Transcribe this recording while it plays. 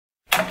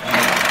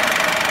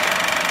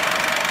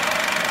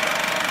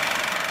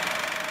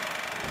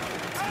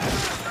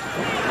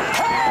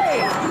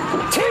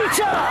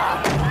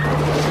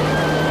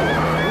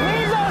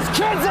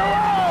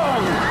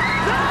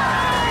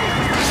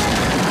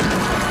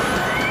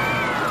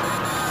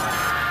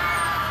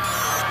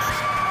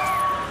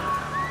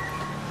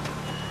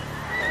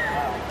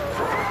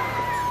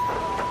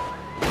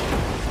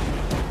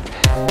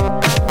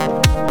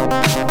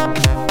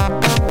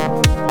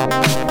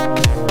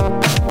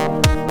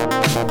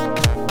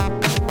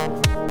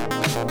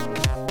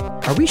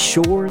Are we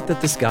sure that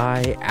this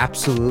guy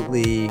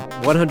absolutely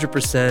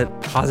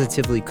 100%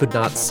 positively could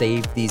not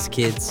save these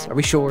kids? Are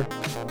we sure?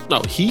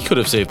 No, he could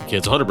have saved the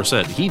kids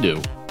 100%. He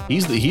knew.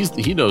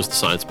 He knows the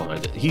science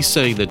behind it. He's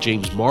saying that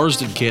James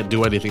Marsden can't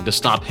do anything to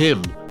stop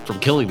him from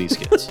killing these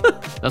kids.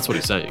 That's what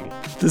he's saying.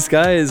 This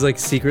guy is like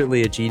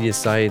secretly a genius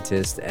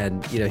scientist,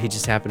 and he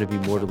just happened to be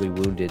mortally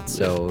wounded,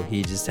 so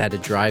he just had to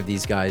drive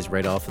these guys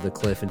right off of the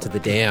cliff into the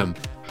dam.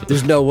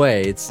 There's no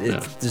way.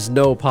 There's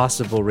no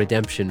possible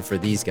redemption for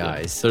these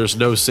guys. There's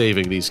no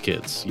saving these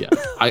kids. Yeah,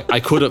 I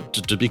could have.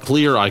 To be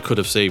clear, I could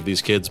have saved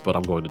these kids, but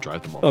I'm going to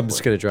drive them off. I'm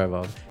just going to drive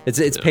off. It's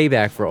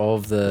payback for all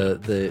of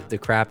the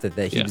crap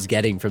that he was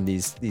getting from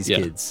these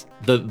kids.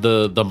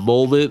 The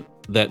moment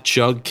that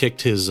Chug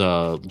kicked his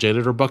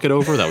janitor bucket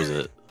over, that was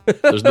it.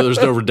 There's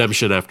no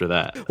redemption after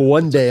that.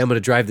 One day I'm going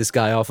to drive this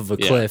guy off of a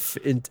cliff,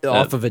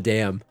 off of a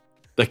dam.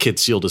 That kid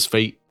sealed his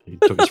fate. He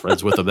took his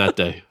friends with him that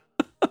day.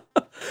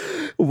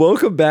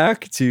 Welcome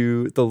back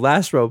to the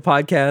Last Row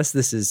Podcast.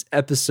 This is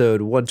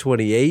episode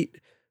 128.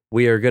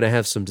 We are going to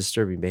have some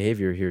disturbing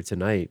behavior here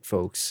tonight,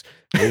 folks.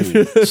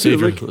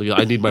 Savior,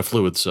 I need my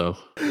fluids, so.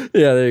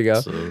 Yeah, there you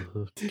go. So,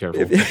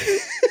 careful.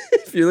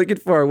 If you're looking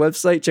for our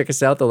website, check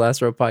us out,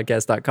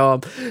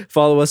 thelastrowpodcast.com.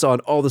 Follow us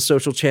on all the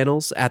social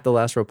channels at The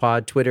Last Row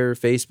Pod, Twitter,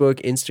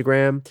 Facebook,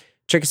 Instagram.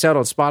 Check us out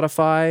on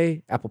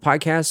Spotify, Apple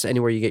Podcasts,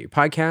 anywhere you get your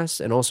podcasts,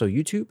 and also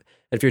YouTube.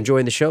 And if you're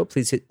enjoying the show,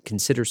 please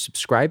consider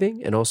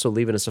subscribing and also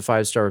leaving us a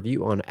 5-star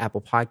review on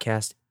Apple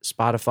Podcasts,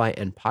 Spotify,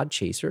 and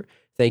Podchaser.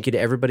 Thank you to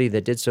everybody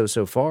that did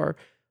so far.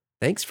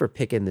 Thanks for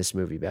picking this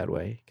movie, Bad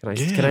Way. Can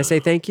I say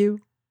thank you?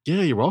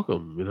 Yeah, you're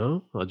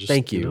welcome.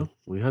 Thank you.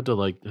 We had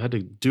to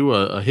do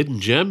a hidden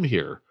gem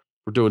here.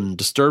 We're doing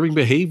Disturbing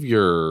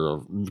Behavior,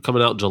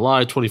 coming out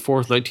July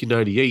 24th,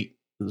 1998.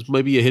 This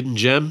might be a hidden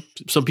gem.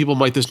 Some people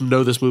might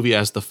know this movie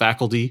as The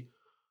Faculty.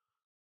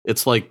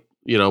 It's like,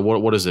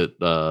 what is it?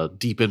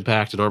 Deep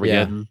Impact and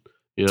Armageddon.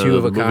 Yeah. Two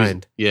of a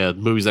kind. Yeah,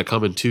 movies that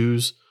come in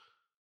twos.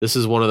 This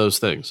is one of those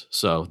things.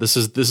 So this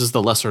is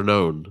the lesser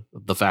known,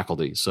 The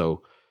Faculty.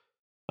 So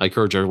I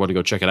encourage everyone to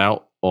go check it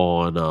out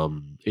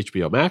on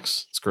HBO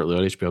Max. It's currently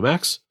on HBO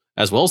Max,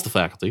 as well as The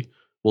Faculty.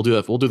 We'll do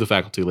that. We'll do The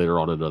Faculty later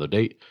on another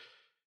date.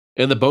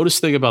 And the bonus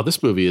thing about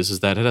this movie is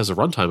that it has a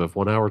runtime of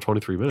 1 hour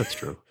 23 minutes.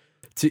 Drew,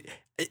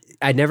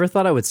 I never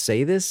thought I would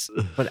say this,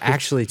 but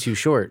actually too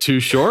short. Too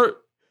short.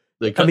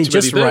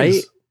 Just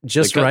right,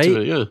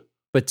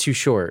 but too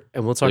short.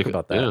 And we'll talk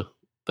about that.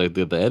 Yeah,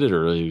 the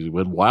editor he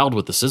went wild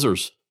with the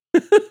scissors.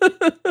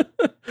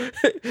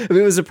 It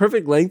was a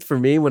perfect length for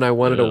me when I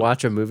wanted to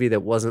watch a movie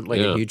that wasn't like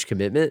a huge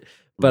commitment,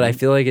 but I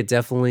feel like it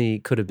definitely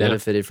could have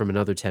benefited from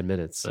another 10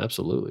 minutes.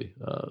 Absolutely.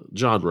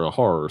 Genre,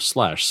 horror /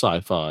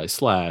 sci-fi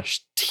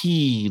 /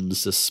 teen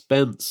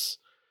suspense.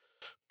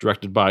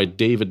 Directed by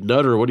David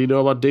Nutter. What do you know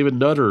about David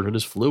Nutter and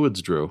his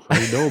fluids, Drew? What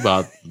do you know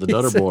about the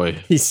Nutter boy?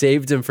 He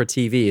saved him for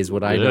TV is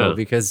what I know,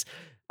 because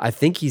I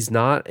think he's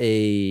not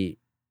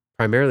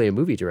primarily a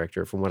movie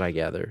director from what I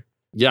gather.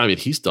 Yeah, I mean,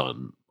 he's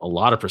done a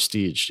lot of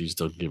prestige. He's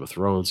done Game of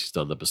Thrones. He's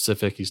done The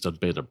Pacific. He's done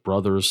Band of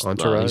Brothers.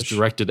 Entourage. He's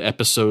directed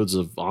episodes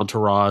of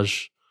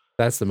Entourage.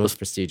 That's the most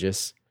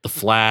prestigious. The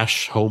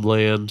Flash,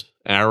 Homeland,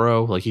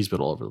 Arrow. Like, he's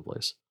been all over the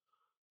place.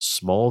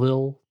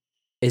 Smallville.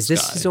 Is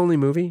this his only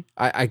movie?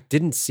 I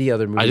didn't see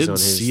other movies on his I didn't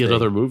see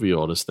another movie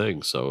on his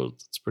thing, so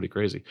it's pretty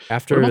crazy.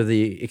 After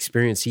the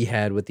experience he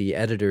had with the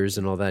editors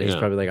and all that, he's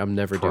probably like, I'm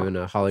never doing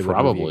a Hollywood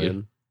movie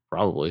again.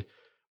 Probably.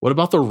 What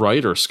about the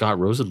writer, Scott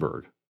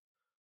Rosenberg?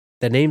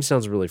 The name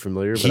sounds really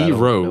familiar, but I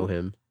don't know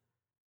him.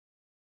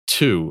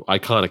 2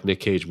 iconic Nick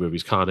Cage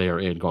movies, Con Air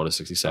and Gone in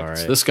 60 Seconds.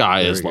 Right. This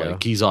guy is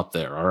like, he's up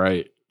there, all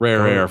right?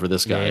 Rare air for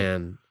this guy.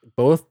 Man.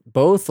 Both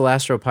the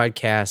Last Row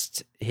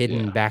Podcast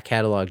hidden back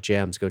catalog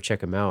gems. Go check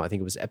them out. I think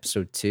it was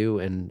episode 2,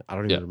 and I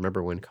don't even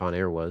remember when Con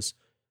Air was.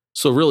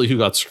 So really, who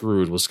got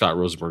screwed was Scott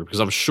Rosenberg, because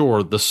I'm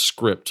sure the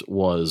script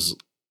was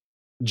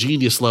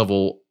genius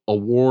level,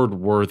 award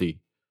worthy,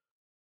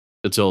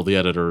 until the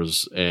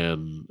editors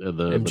and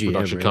the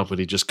production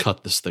company just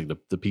cut this thing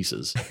to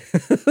pieces.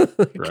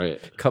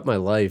 Right? Cut my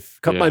life.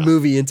 Cut my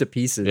movie into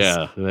pieces.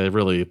 Yeah, they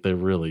really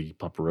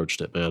Papa Roached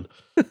it, man.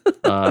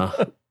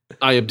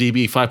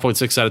 IMDb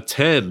 5.6 out of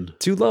 10.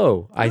 Too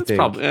low, I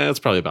think. That's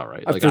probably about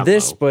right. Like, for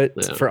this,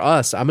 but for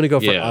us, I'm going to go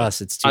for us.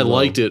 It's too low.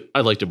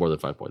 I liked it more than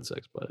 5.6,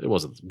 but it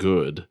wasn't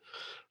good.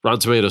 Rotten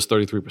Tomatoes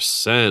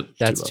 33%.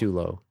 That's too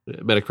low.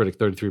 Metacritic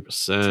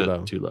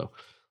 33%. Too low.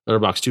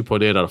 Letterboxd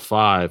 2.8 out of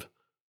 5.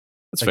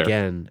 That's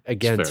fair.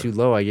 Again, too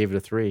low. I gave it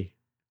a 3.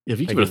 Yeah, if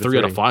you give it a 3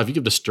 out of 5, you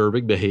give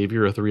Disturbing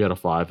Behavior a 3 out of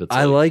 5.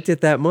 I liked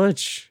it that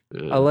much.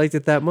 I liked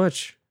it that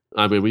much.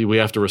 I mean, we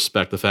have to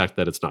respect the fact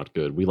that it's not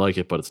good. We like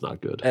it, but it's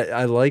not good.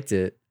 I liked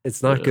it.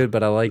 It's not good,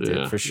 but I liked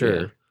it for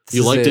sure.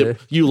 Yeah.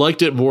 You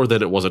liked it more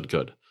than it wasn't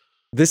good.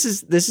 This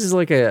is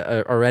like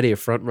already a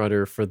front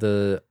runner for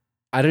the.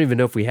 I don't even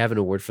know if we have an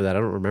award for that. I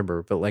don't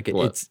remember, but like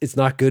it's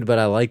not good, but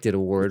I liked it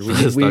award. We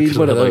need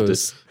one of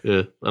those.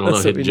 Yeah, I don't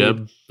know. Hidden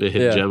gem.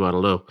 Hidden gem. I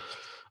don't know.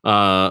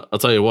 I'll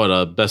tell you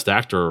what. Best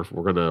actor.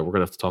 We're gonna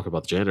have to talk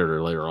about the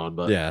janitor later on,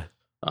 but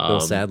Bill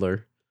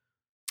Sadler.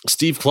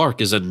 Steve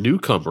Clark is a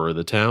newcomer in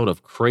the town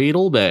of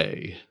Cradle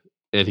Bay,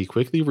 and he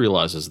quickly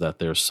realizes that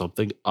there's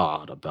something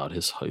odd about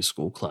his high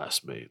school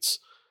classmates.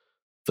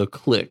 The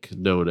clique,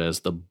 known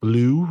as the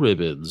Blue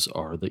Ribbons,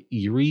 are the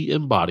eerie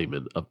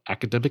embodiment of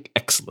academic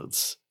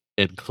excellence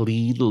and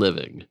clean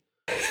living.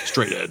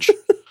 Straight edge.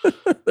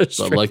 But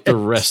like the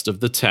rest of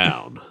the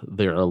town,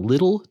 they're a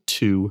little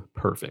too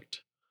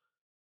perfect.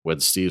 When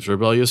Steve's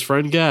rebellious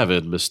friend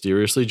Gavin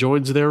mysteriously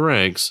joins their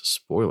ranks,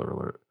 spoiler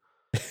alert,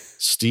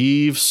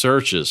 Steve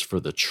searches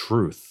for the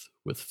truth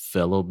with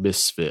fellow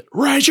misfit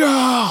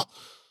Rachel.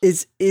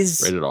 Is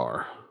Rated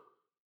R.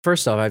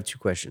 First off, I have two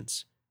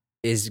questions.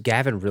 Is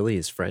Gavin really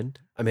his friend?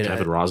 I mean,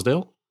 Gavin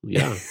Rosdale?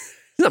 Yeah. He's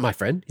not my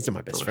friend. He's not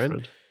my best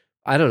friend.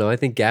 I don't know. I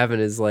think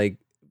Gavin is like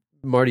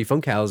Marty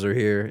Funkhauser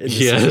here in this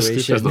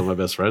situation. He's not my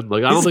best friend.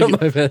 Like I don't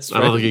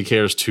think he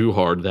cares too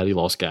hard that he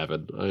lost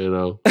Gavin. You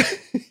know,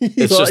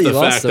 it's just the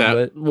fact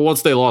that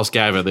once they lost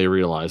Gavin, they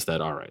realized that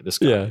all right, this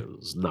guy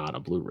is not a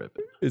blue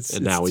ribbon,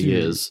 and now he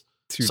is.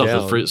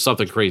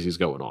 Something crazy is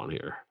going on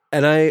here.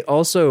 And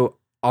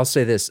I'll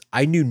say this: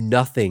 I knew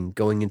nothing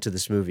going into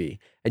this movie,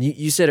 and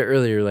you said it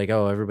earlier, like,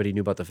 oh, everybody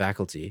knew about The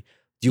Faculty.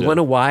 Do you want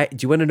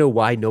to know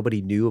why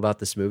nobody knew about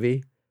this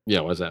movie?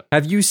 Yeah, why's that?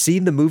 Have you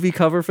seen the movie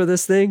cover for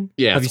this thing?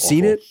 Yeah. Have you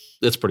seen it?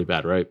 It's pretty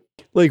bad, right?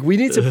 Like, we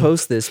need to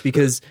post this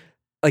because,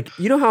 like,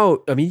 you know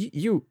how, I mean,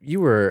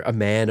 you were a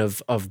man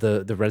of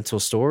the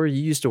rental store.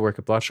 You used to work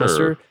at Blockbuster.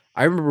 Sure.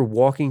 I remember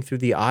walking through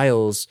the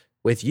aisles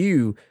with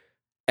you,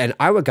 and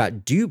I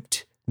got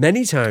duped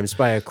many times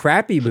by a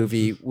crappy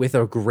movie with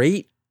a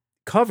great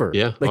cover.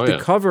 Yeah. Like the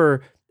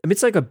cover, I mean,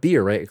 it's like a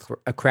beer, right?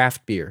 A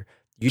craft beer.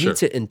 You need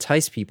to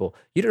entice people.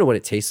 You don't know what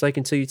it tastes like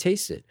until you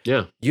taste it.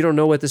 Yeah. You don't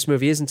know what this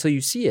movie is until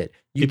you see it.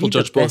 You need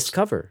the best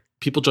cover.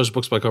 People judge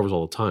books by covers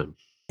all the time.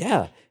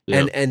 Yeah.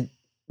 And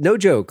no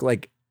joke,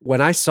 like when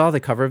I saw the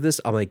cover of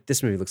this, I'm like,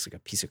 this movie looks like a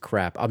piece of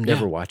crap. I'm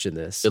never watching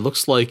this. It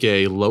looks like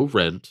a low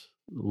rent,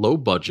 low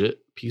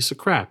budget piece of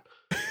crap.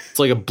 It's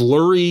like a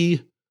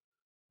blurry,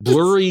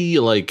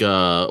 like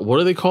what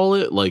do they call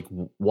it? Like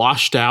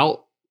washed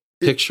out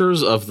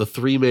pictures of the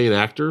three main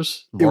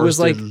actors,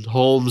 Marsden,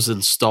 Holmes,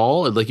 and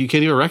Stahl, and like you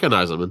can't even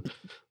recognize them. And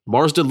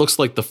Marsden looks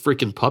like the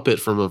freaking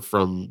puppet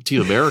from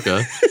Team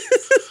America.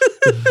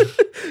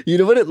 You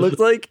know what it looked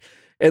like?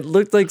 It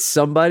looked like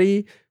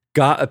somebody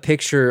got a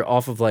picture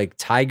off of like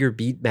Tiger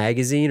Beat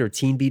magazine or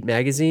Teen Beat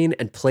magazine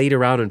and played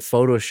around in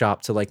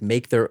Photoshop to like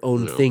make their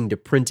own thing to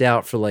print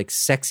out for like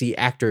sexy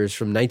actors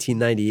from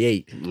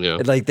 1998. Yeah.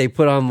 And like they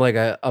put on like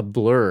a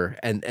blur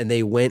and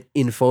they went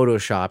in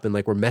Photoshop and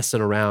like were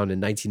messing around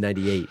in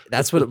 1998.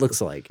 That's what it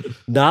looks like.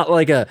 Not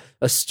like a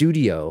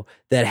studio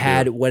that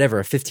had whatever,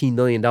 a $15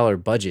 million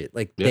budget.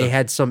 Like they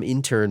had some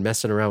intern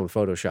messing around with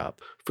Photoshop.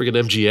 Freaking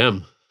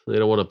MGM. They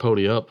don't want to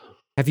pony up.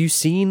 Have you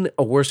seen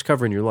a worse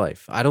cover in your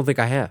life? I don't think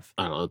I have.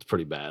 I don't know. It's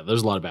pretty bad.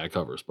 There's a lot of bad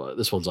covers, but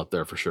this one's up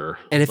there for sure.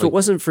 And if it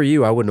wasn't for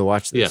you, I wouldn't have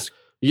watched this.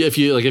 Yeah. If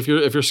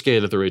you're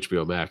scanning through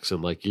HBO Max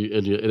and like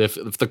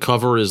if the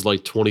cover is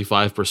like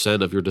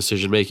 25% of your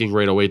decision making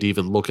right away to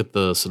even look at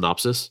the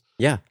synopsis,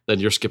 then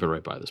you're skipping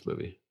right by this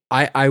movie.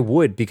 I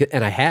would because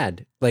I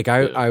had like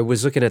I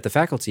was looking at The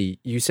Faculty.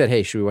 You said,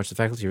 "Hey, should we watch The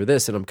Faculty or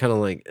this?" And I'm kind of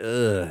like,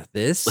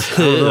 this. I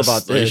don't know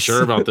about this. Are you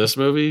sure about this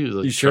movie?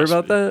 Like, you sure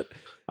about that?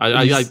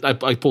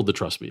 I pulled the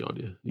trust me on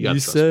you. You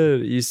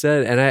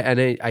said,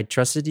 and I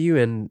trusted you,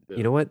 and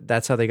you know what?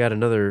 That's how they got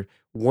another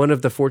one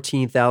of the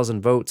 14,000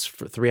 votes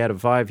for 3 out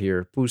of 5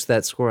 here. Boost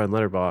that score on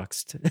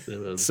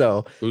Letterboxd.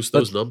 So boost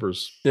those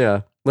numbers.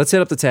 Yeah, let's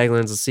hit up the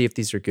taglines. Let's see if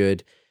these are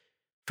good.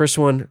 First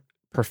one: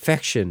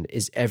 perfection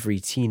is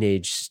every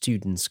teenage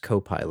student's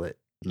co-pilot.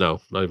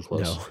 No, not even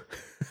close.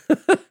 No.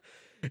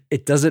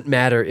 It doesn't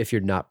matter if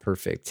you're not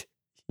perfect.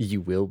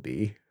 You will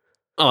be.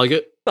 I like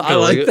it. I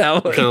like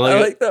that one. I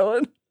like that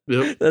one.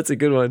 Yep. That's a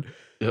good one.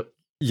 Yep.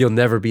 You'll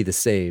never be the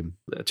same.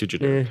 Yeah, too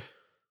generic.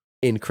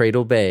 In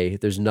Cradle Bay,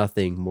 there's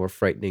nothing more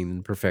frightening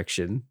than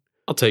perfection.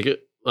 I'll take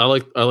it. I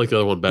like the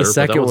other one better. The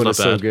second but that one one's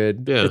is not so bad.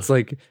 good. Yeah. It's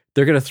like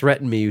they're gonna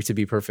threaten me to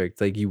be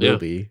perfect. Like you will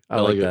be.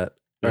 I like that.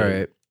 Yeah. All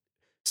right.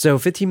 So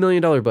 $15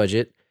 million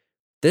budget.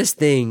 This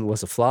thing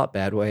was a flop,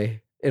 bad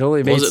way. It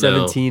only made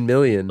 $17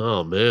 million.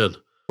 Oh man.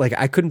 Like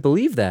I couldn't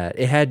believe that.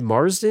 It had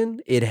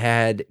Marsden, it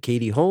had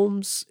Katie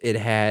Holmes, it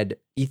had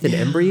Ethan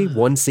Embry,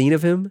 one scene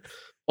of him.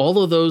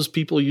 All of those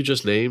people you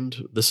just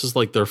named, this is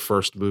like their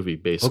first movie,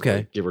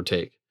 basically, give or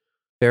take.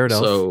 Fair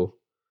enough.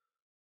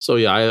 So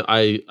yeah,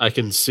 I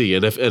can see,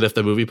 and if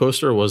the movie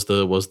poster was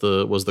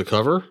the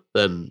cover,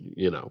 then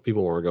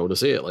people weren't going to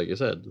see it. Like you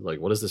said, like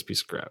what is this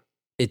piece of crap?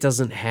 It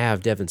doesn't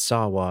have Devon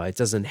Sawa. It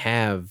doesn't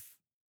have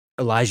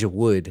Elijah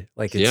Wood,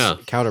 like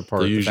its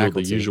counterpart.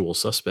 The usual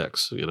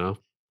suspects. Let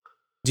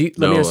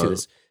me ask you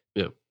this.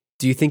 Yeah.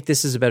 Do you think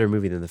this is a better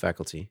movie than The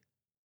Faculty?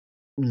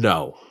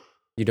 No.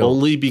 You don't?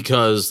 Only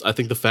because I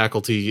think The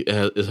Faculty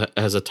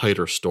has a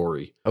tighter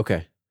story.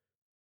 Okay.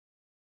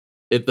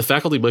 The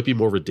Faculty might be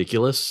more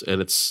ridiculous,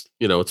 and it's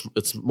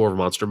more of a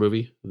monster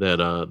movie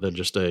than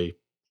just a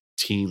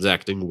teens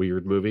acting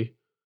weird movie.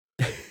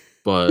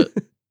 But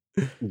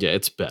Yeah,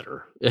 it's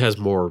better. It has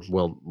more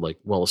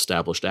well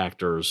established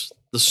actors.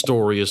 The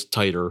story is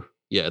tighter.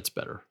 Yeah, it's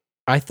better.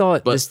 I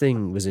thought But- this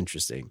thing was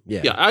interesting.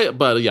 Yeah. Yeah,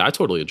 I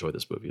totally enjoy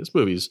this movie. This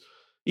movie's,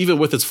 even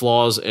with its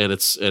flaws and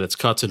its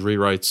cuts and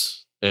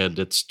rewrites, and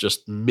it's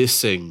just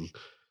missing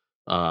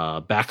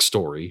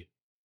backstory.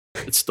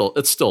 It's still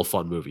a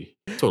fun movie.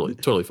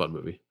 Totally fun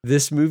movie.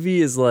 This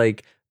movie is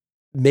like,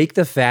 make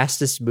the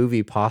fastest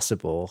movie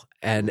possible,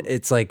 and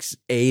it's like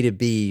A to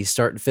B,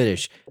 start and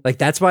finish. Like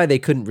that's why they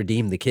couldn't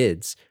redeem the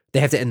kids. They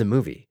have to end the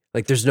movie.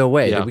 Like there's no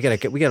way. Yeah.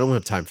 Like, we don't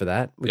have time for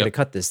that. We Yep. gotta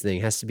cut this thing.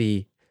 It has to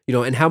be,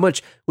 and how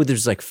much? Well,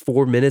 there's like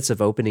 4 minutes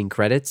of opening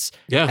credits,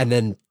 Yeah, and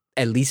then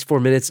at least 4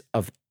 minutes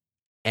of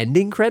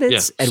ending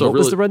credits. Yeah, And so what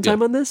was the really-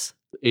 runtime on this?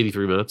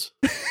 83 minutes.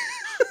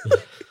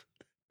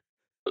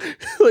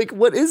 Like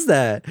what is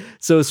that?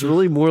 So it's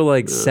really more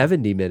like Yeah.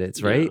 70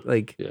 minutes, right?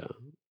 Like Yeah,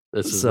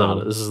 this is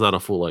So- not a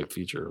full length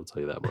feature. I'll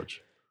tell you that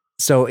much.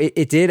 so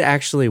it did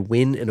actually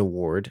win an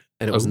award,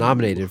 and it was Ooh.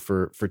 nominated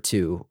for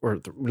 2,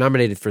 or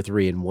nominated for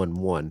 3 and won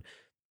 1.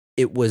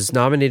 It was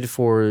nominated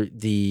for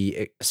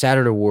the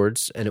Saturn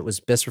Awards, and it was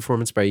Best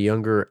Performance by a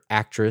Younger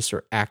Actress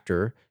or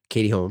Actor,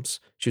 Katie Holmes.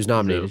 She was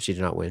nominated. Yeah. She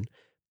did not win.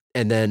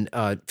 And then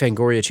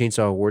Fangoria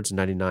Chainsaw Awards in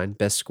 99,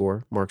 Best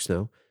Score, Mark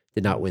Snow,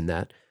 did not win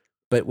that.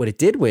 But what it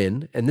did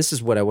win, and this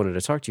is what I wanted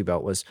to talk to you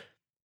about, was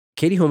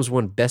Katie Holmes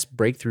won Best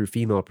Breakthrough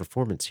Female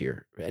Performance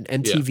here at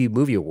MTV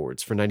Movie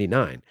Awards for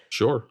 99.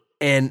 Sure.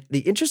 And the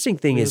interesting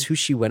thing is who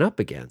she went up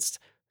against.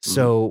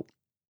 So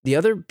the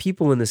other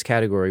people in this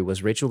category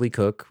was Rachel Lee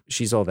Cook.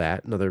 She's All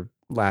That, another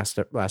last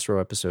row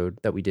episode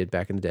that we did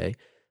back in the day.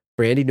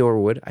 Brandy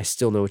Norwood. I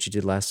still know what she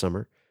did last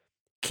summer.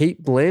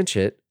 Kate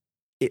Blanchett,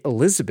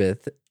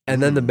 Elizabeth,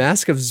 and then The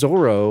Mask of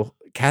Zorro,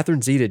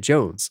 Catherine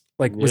Zeta-Jones.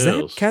 Like, was that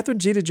Yes. Catherine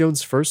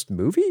Zeta-Jones' first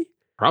movie?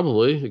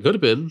 Probably. It could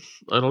have been.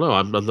 I don't know.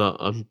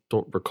 I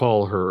don't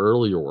recall her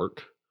earlier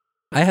work.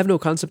 I have no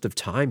concept of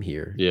time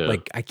here. Yeah.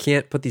 Like, I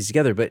can't put these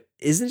together, but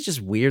isn't it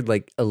just weird?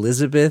 Like,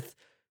 Elizabeth,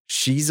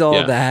 she's all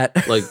Yeah.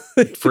 that. Like,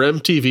 for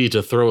MTV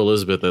to throw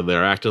Elizabeth in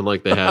there, acting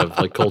like they have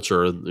like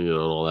culture and and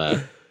all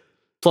that.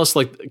 Plus,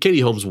 like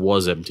Katie Holmes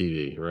was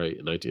MTV, right,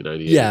 in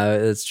 1998. Yeah,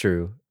 that's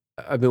true.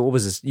 I mean, what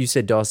was this? You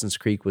said Dawson's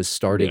Creek was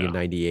starting in Yeah.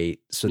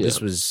 98. So Yeah.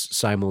 this was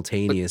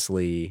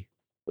simultaneously.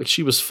 Like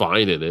she was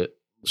fine in it.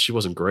 She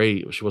wasn't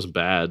great. She wasn't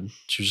bad.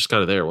 She was just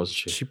kind of there, wasn't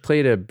she? She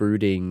played a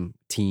brooding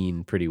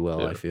teen pretty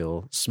well, Yeah. I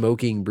feel.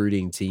 Smoking,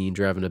 brooding teen,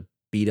 driving a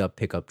beat up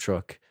pickup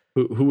truck.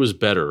 Who was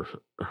better,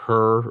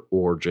 her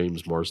or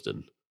James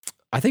Marsden?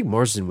 I think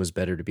Marsden was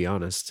better, to be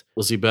honest.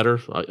 Was he better?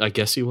 I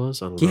guess he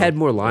was. I don't He know. had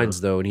more lines,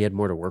 though, and he had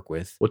more to work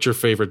with. What's your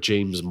favorite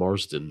James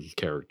Marsden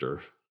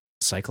character?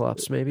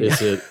 Cyclops, maybe?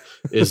 Is it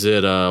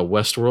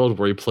Westworld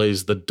where he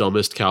plays the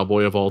dumbest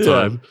cowboy of all Yeah.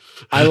 time?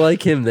 I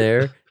like him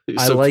there. He's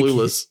I so like,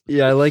 clueless.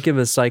 Yeah, I like him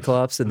as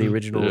Cyclops in the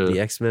original Yeah. the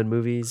X-Men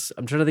movies.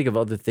 I'm trying to think of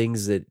other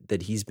things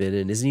that he's been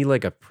in. Isn't he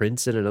like a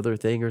prince in another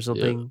thing or Yeah.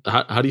 something?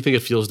 How do you think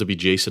it feels to be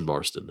Jason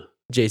Marsden,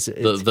 Jason,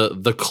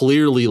 the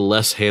clearly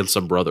less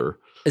handsome brother?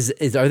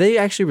 are they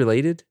actually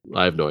related?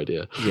 I have no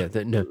idea. Yeah,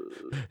 no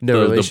The-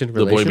 relation.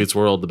 The Boy Meets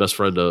World, the best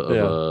friend of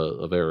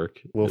Yeah. of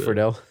Eric. Will Yeah.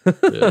 Friedle.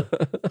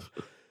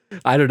 Yeah.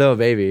 I don't know,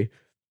 maybe.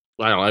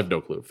 I have no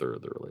clue if they're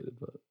related,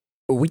 but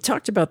We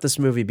talked about this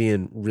movie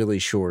being really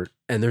short,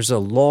 and there's a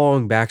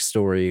long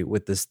backstory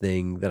with this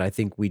thing that I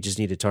think we just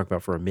need to talk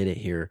about for a minute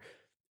here.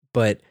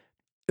 But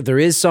there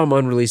is some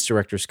unreleased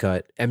director's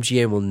cut.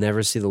 MGM will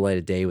never see the light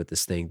of day with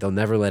this thing. They'll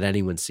never let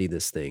anyone see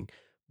this thing.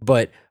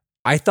 But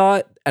I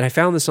thought, and I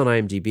found this on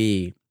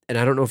IMDb, and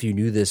I don't know if you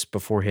knew this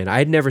beforehand. I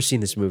had never seen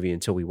this movie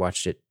until we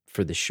watched it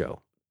for this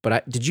show.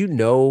 But did you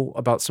know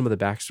about some of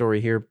the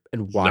backstory here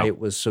and why No. it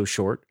was so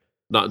short?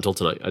 not until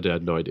tonight. I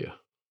had no idea.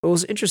 It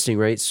was interesting,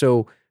 right?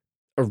 So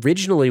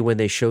originally when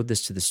they showed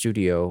this to the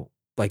studio,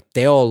 like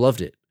they all loved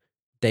it.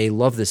 They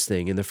loved this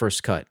thing in the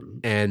first cut.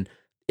 And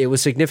it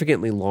was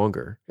significantly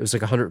longer. It was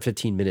like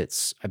 115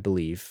 minutes, I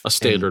believe. A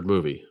standard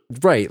movie.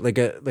 Right, like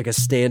a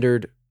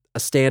standard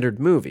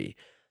movie.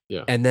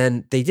 Yeah. And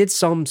then they did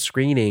some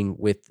screening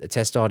with a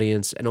test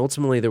audience, and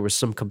ultimately there were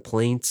some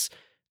complaints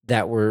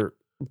that were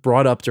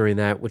brought up during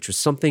that, which was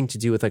something to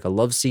do with like a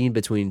love scene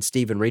between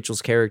Steve and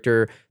Rachel's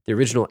character, the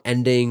original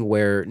ending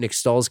where Nick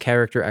Stahl's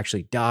character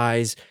actually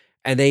dies,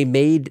 and they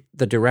made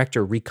the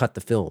director recut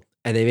the film,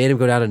 and they made him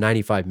go down to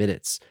 95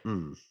 minutes.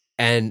 Hmm.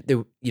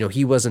 And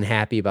he wasn't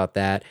happy about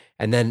that.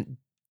 And then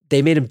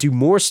they made him do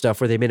more stuff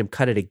where they made him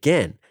cut it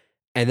again.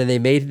 And then they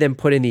made them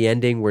put in the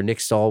ending where Nick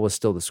Stahl was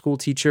still the school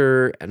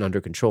teacher and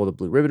under control of the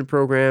Blue Ribbon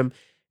program.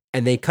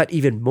 And they cut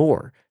even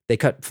more. They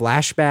cut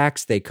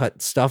flashbacks. They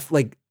cut stuff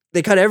like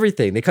they cut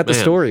everything. They cut the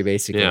Man. story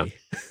basically. Yeah.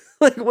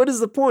 Like, what is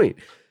the point?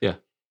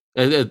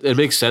 And it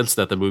makes sense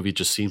that the movie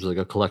just seems like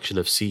a collection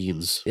of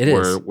scenes It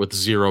is. with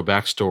zero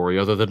backstory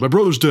other than my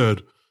brother's dead.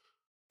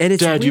 And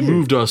it's Dad, you weird.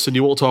 moved us and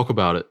you won't talk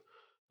about it.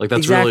 Like that's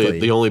Exactly. really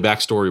the only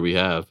backstory we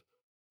have.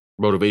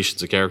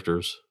 Motivations of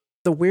characters.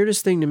 The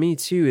weirdest thing to me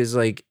too is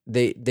like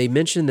they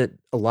mentioned that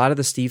a lot of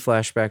the Steve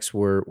flashbacks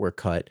were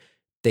cut.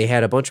 They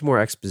had a bunch more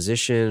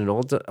exposition and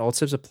all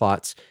types of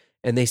plots.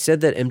 And they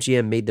said that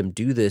MGM made them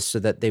do this so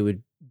that they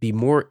would be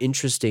more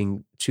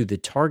interesting to the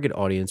target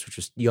audience, which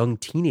was young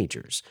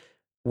teenagers.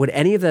 Would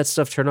any of that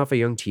stuff turn off a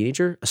young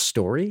teenager? A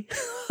story?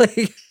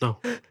 Like, No.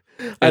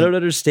 I don't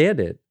understand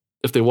it.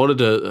 If they wanted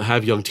to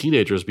have young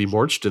teenagers be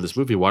more interested in this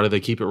movie, why did they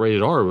keep it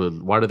rated R?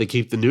 And why did they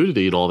keep the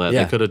nudity and all that?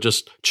 Yeah. They could have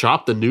just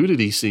chopped the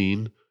nudity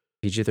scene,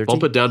 PG-13.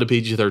 bump it down to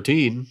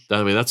PG-13.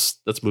 I mean, that's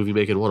movie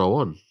making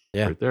 101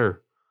 right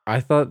there. I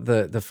thought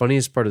the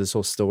funniest part of this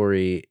whole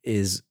story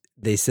is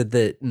they said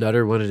that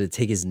Nutter wanted to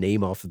take his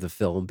name off of the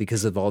film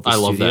because of all the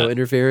studio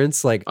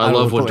interference. Like, I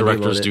love when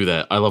directors do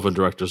that. I love when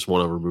directors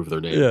want to remove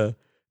their name. Yeah.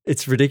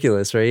 It's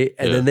ridiculous, right?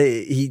 And then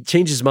he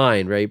changed his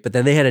mind, right? But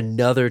then they had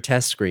another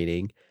test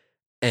screening,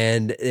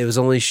 and it was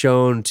only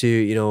shown to,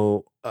 you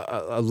know,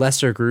 a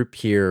lesser group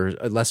here,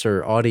 a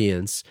lesser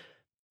audience.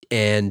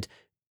 And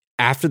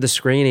after the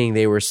screening,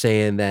 they were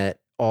saying that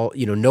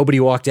nobody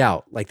walked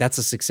out. Like, that's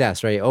a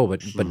success, right? Oh,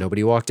 but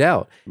nobody walked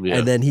out. Yeah.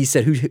 And then he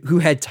said, who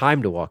had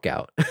time to walk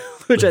out?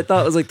 Which I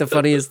thought was like the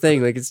funniest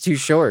thing. Like, it's too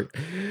short.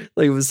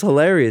 Like, it was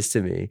hilarious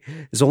to me.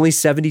 It's only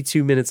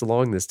 72 minutes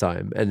long this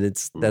time. And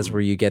that's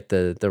where you get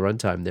the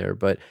runtime there.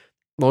 But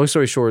long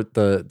story short,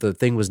 the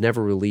thing was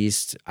never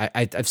released.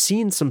 I've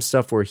seen some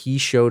stuff where he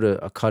showed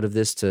a cut of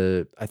this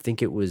to, I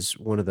think it was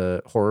one of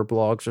the horror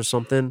blogs or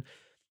something.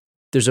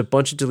 There's a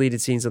bunch of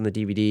deleted scenes on the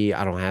DVD.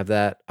 I don't have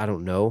that. I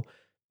don't know.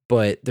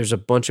 But there's a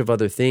bunch of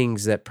other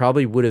things that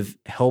probably would have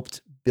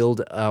helped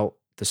build out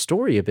the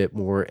story a bit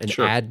more and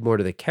add more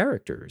to the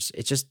characters.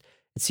 It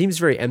seems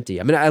very empty.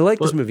 I mean, I like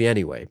this movie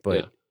anyway, but...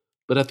 Yeah.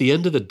 But at the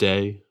end of the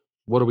day,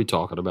 what are we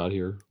talking about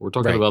here? We're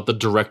talking about the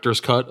director's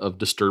cut of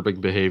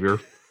disturbing behavior.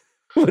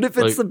 What if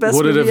it's the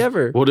best movie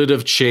ever? Would it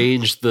have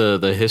changed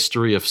the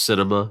history of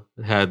cinema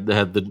had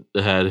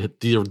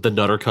the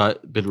Nutter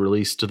cut been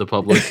released to the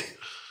public?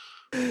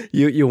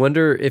 You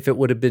wonder if it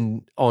would have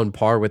been on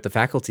par with The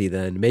Faculty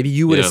then. Maybe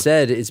you would have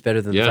said it's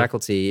better than The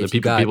Faculty. If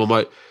people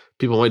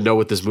might know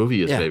what this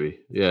movie is, maybe.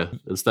 Yeah.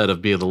 Instead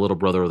of being the little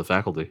brother of The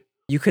Faculty.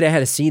 You could have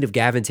had a scene of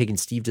Gavin taking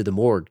Steve to the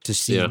morgue to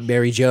see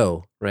Mary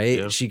Jo, right?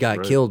 Yeah, she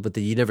got killed, but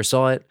you never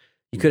saw it.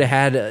 You could have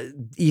had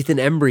Ethan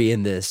Embry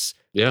in this.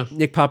 Yeah.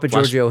 Nick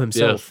Papagiorgio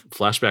himself. Yeah.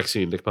 Flashback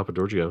scene, Nick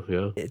Papagiorgio.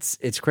 Yeah.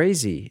 It's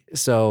crazy.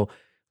 So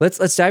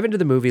let's dive into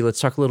the movie. Let's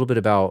talk a little bit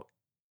about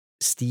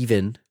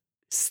Steven,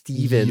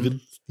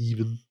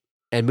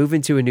 and move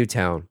into a new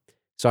town.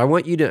 So I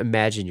want you to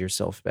imagine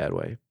yourself, Bad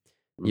Way.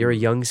 You're a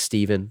young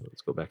Steven.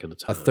 Let's go back into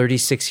time. A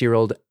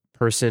 36-year-old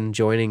person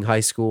joining high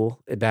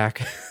school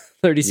back.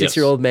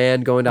 36-year-old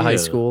man going to high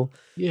school.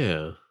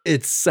 Yeah.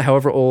 It's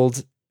however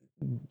old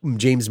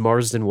James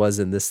Marsden was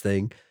in this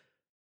thing.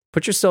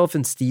 Put yourself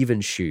in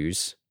Steven's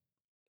shoes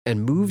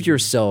and move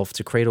yourself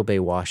to Cradle Bay,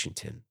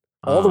 Washington.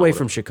 All the way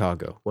from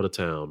Chicago. What a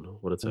town.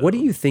 What do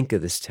you think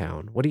of this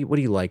town? What do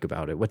you like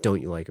about it? What don't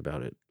you like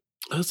about it?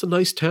 It's a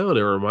nice town.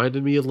 It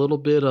reminded me a little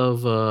bit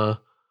of,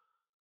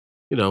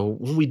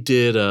 when we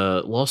did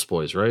Lost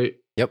Boys, right?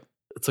 Yep.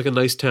 It's like a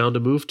nice town to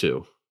move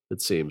to,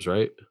 it seems,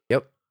 right?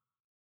 Yep.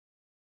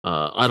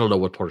 I don't know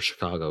what part of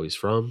Chicago he's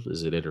from.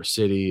 Is it inner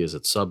city? Is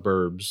it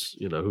suburbs?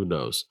 Who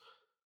knows?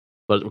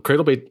 But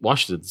Cradle Bay,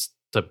 Washington's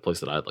the type of place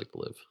that I'd like to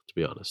live, to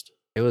be honest.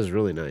 It was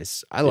really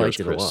nice. I liked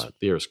it a lot.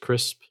 The air is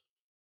crisp.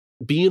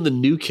 Being the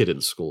new kid in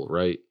school,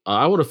 right?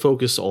 I want to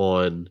focus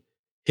on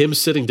him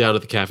sitting down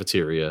at the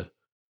cafeteria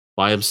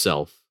by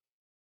himself.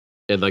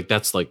 And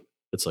it's like,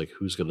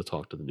 who's going to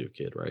talk to the new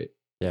kid, right?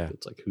 Yeah.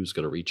 It's like, who's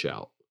going to reach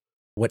out?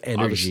 What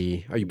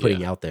energy are you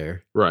putting out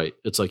there? Right.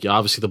 It's like,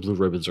 obviously the Blue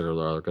Ribbons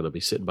are going to be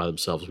sitting by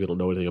themselves. We don't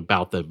know anything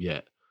about them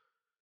yet.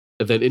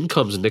 And then in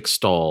comes Nick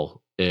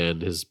Stahl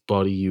and his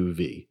buddy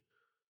UV.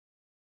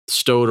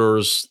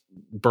 Stoners,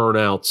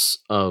 burnouts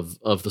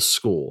of the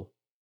school.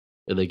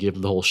 And they give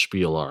him the whole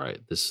spiel. All right,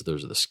 those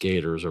are the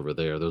skaters over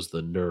there. Those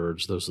are the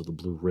nerds. Those are the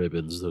Blue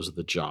Ribbons. Those are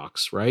the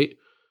jocks, right?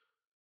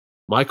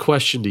 My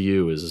question to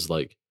you is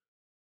like,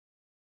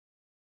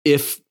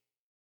 if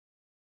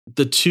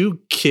the two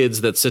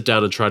kids that sit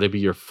down and try to be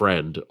your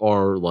friend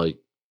are like,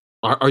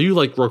 are you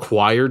like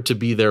required to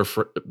be their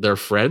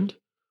friend?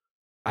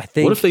 I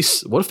think.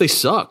 What if they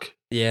suck?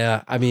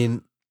 Yeah, I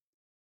mean,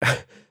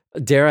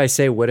 dare I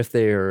say, what if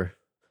they're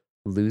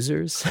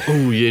losers?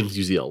 Oh, you didn't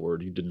use the L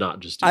word. You did not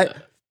just do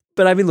that.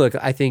 But I mean, look,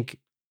 I think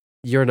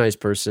you're a nice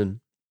person.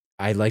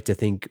 I'd like to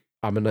think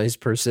I'm a nice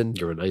person.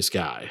 You're a nice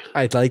guy.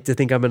 I'd like to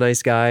think I'm a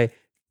nice guy.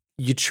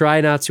 You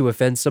try not to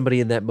offend somebody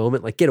in that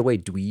moment, like get away,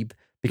 dweeb,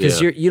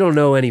 because you don't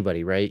know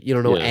anybody, right? You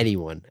don't know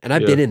anyone. And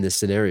I've been in this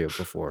scenario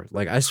before.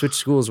 Like I switched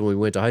schools when we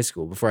went to high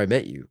school before I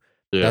met you.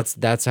 Yeah.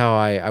 That's how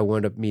I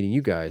wound up meeting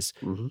you guys.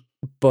 Mm-hmm.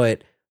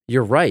 But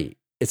you're right.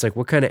 It's like,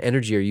 what kind of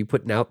energy are you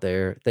putting out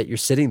there that you're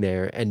sitting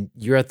there and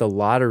you're at the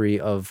lottery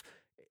of,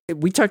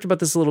 we talked about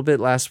this a little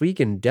bit last week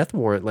in Death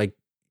Warrant, like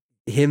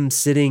him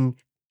sitting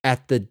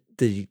at the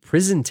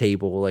prison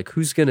table, like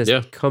who's going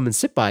to come and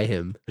sit by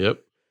him? Yep.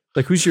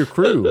 Like who's your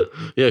crew?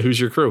 Who's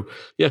your crew?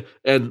 Yeah.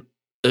 And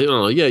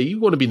you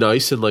want to be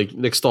nice. And like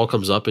Nick Stahl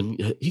comes up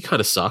and he kind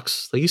of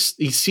sucks. Like he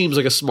seems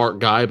like a smart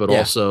guy, but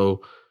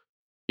also,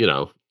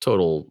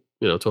 total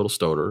total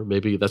stoner.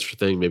 Maybe that's your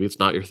thing. Maybe it's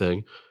not your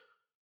thing.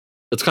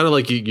 It's kind of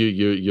like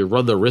you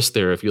run the risk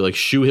there. If you like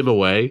shoo him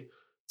away,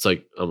 it's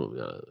like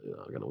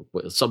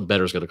something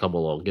better is going to come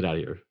along. Get out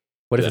of here.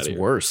 What if it's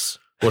worse?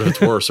 What if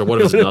it's worse? Or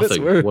what if it's What if it's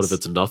nothing? worse? What if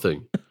it's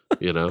nothing?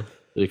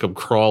 You come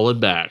crawling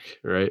back,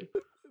 right?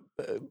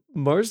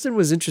 Marsden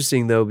was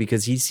interesting though,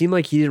 because he seemed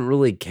like he didn't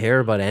really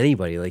care about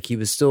anybody. Like he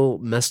was still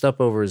messed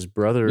up over his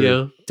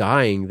brother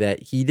dying,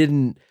 that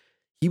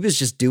he was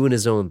just doing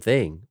his own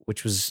thing,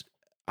 which was,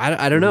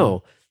 I don't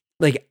know.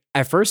 Like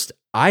at first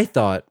I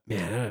thought,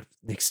 man,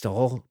 Nick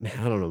Stahl, man,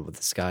 I don't know about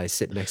this guy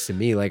sitting next to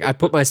me. Like I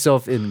put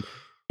myself in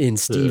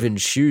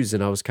Steven's shoes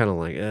and I was kind of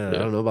like, I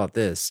don't know about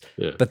this.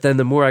 Yeah. But then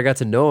the more I got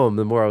to know him,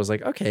 the more I was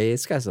like, okay,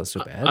 this guy's not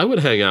so bad. I would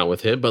hang out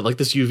with him, but like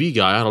this UV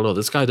guy, I don't know.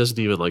 This guy doesn't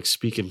even like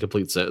speak in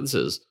complete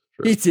sentences.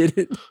 He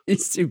didn't.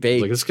 He's too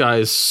big. Like this guy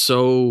is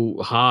so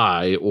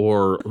high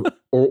or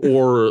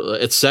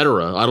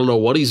etc. I don't know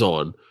what he's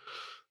on,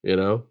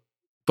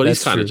 But That's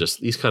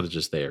he's kind of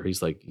just there.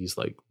 He's like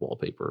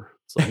wallpaper.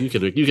 It's like you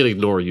can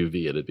ignore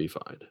UV and it'd be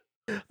fine.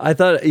 I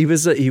thought he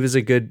was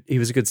a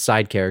good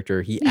side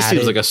character. He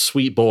seems like a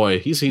sweet boy.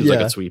 He seems like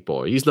a sweet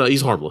boy. He's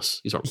harmless.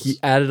 He's harmless. He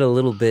added a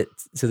little bit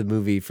to the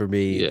movie for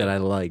me that I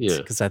liked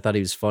because I thought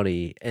he was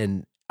funny.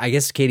 And I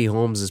guess Katie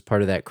Holmes is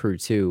part of that crew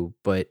too,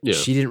 but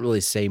she didn't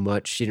really say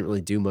much. She didn't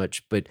really do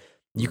much, but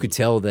you could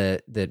tell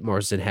that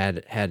Marsden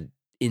had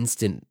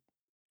instant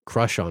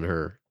crush on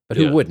her. But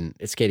who wouldn't?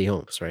 It's Katie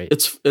Holmes, right?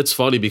 It's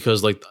funny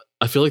because like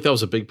I feel like that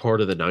was a big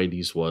part of the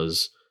 90s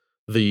was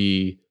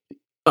the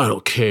I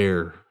don't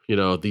care,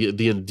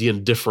 the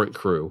indifferent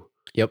crew.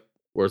 Yep.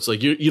 Where it's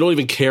like you don't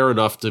even care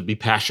enough to be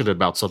passionate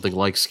about something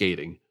like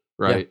skating,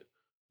 right?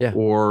 Yeah.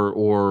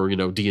 Or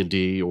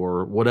D&D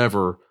or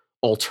whatever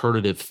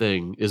alternative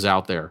thing is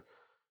out there.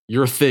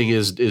 Your thing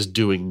is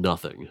doing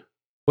nothing.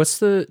 What's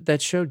that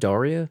show,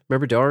 Daria?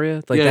 Remember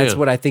Daria? Like that's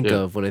what I think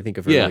of when I think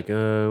of her. Like,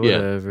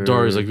 whatever.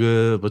 Daria's like,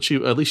 but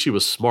at least she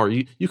was smart.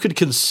 You could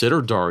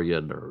consider Daria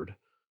a nerd,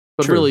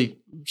 but True. really,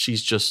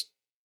 she's just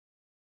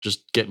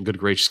getting good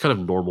grades. She's kind of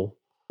normal.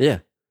 Yeah,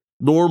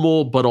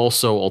 normal, but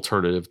also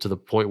alternative to the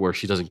point where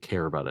she doesn't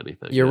care about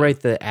anything. You're right.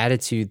 The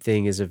attitude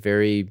thing is a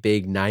very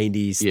big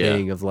 '90s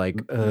thing of like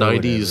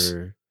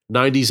 '90s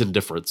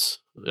indifference.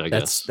 I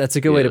guess that's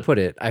a good way to put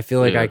it. I feel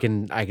like I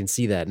can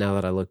see that now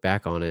that I look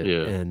back on it.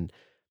 Yeah. And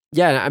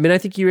I mean, I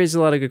think you raised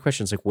a lot of good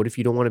questions. Like, what if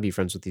you don't want to be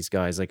friends with these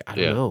guys? Like, I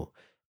don't know.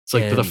 It's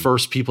like for the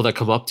first people that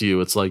come up to you,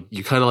 it's like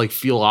you kind of like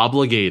feel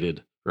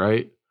obligated,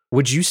 right?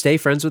 Would you stay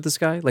friends with this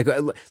guy? Like,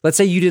 let's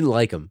say you didn't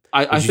like him.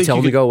 I Would you think tell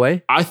him to go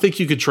away? I think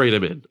you could trade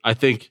him in. I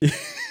think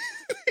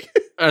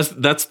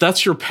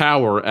that's your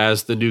power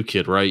as the new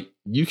kid, right?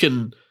 You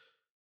can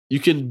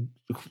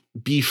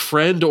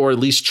befriend or at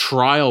least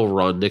trial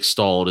run Nick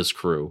Stahl and his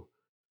crew.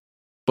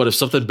 But if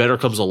something better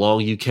comes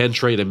along, you can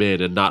trade him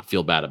in and not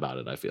feel bad about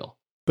it, I feel.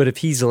 But if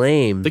he's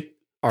lame,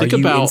 are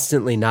you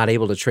instantly not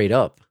able to trade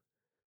up?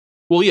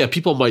 Well, yeah,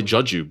 people might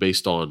judge you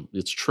based on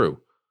it's true.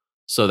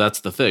 So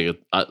that's the thing.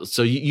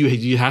 So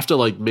you have to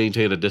like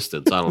maintain a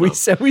distance. I don't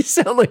know. We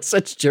sound like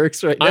such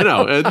jerks right now. I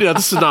know. And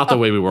this is not the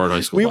way we were in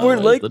high school. We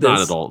weren't like this.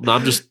 Not at all. No,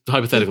 I'm just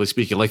hypothetically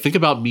speaking. Like think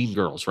about Mean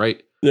Girls,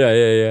 right?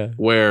 Yeah.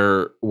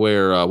 Where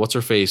what's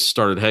her face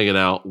started hanging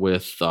out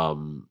with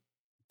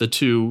the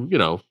two, the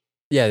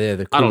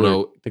cooler, I don't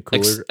know, the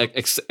cooler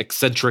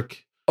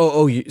eccentric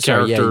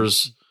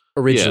characters.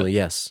 Originally,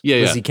 yes.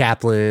 Lizzie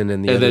Kaplan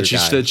and the other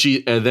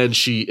guy. And then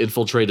she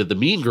infiltrated the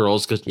Mean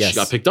Girls because she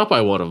got picked up by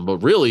one of them. But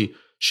really,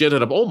 she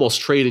ended up almost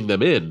trading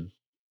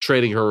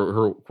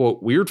her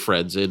quote weird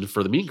friends in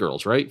for the Mean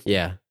Girls, right?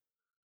 Yeah.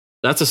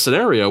 That's a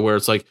scenario where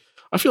it's like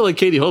I feel like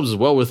Katie Holmes is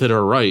well within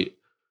her right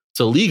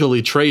to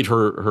legally trade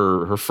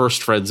her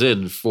first friends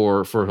in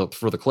for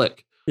the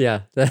clique.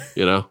 Yeah.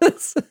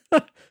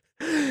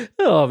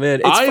 Oh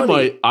man,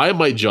 I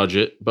might judge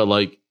it, but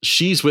like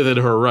she's within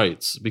her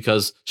rights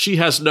because she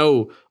has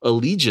no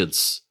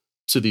allegiance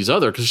to these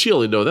other because she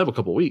only know them a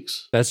couple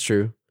weeks. That's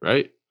true,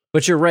 right?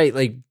 But you're right.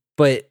 Like,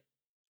 but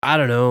I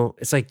don't know.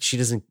 It's like she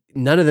doesn't.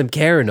 None of them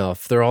care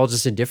enough. They're all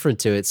just indifferent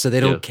to it, so they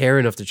don't care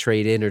enough to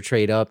trade in or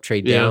trade up,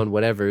 trade down,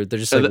 whatever. They're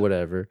just like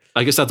whatever.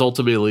 I guess that's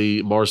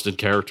ultimately Marsden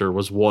character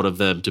was one of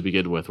them to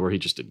begin with, where he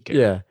just didn't care.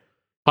 Yeah,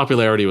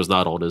 popularity was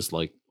not on his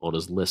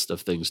list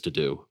of things to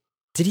do.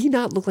 Did he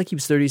not look like he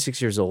was 36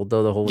 years old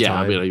though the whole time? Yeah,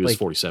 I mean he was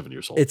 47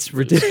 years old. It's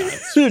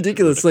ridiculous.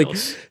 Ridiculous. Like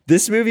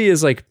this movie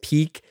is like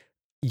peak.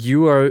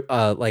 You are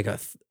like a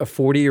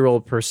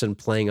 40-year-old person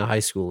playing a high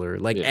schooler.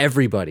 Like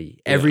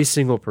every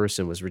single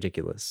person was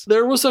ridiculous.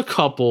 There was a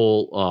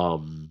couple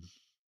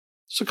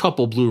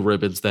blue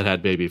ribbons that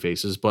had baby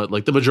faces, but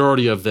like the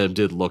majority of them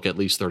did look at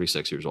least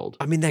 36 years old.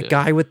 I mean that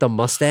guy with the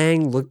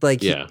Mustang looked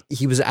like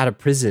he was out of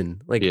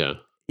prison. Like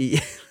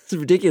it's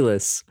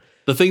ridiculous.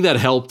 The thing that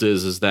helped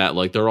is that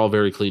like they're all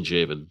very clean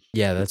shaven.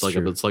 Yeah, that's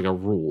true. It's like a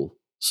rule,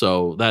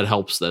 so that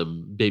helps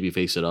them baby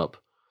face it up.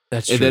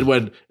 That's true.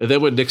 And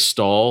then when Nick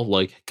Stahl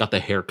like got the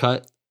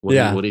haircut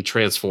when he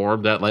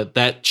transformed,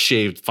 that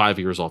shaved 5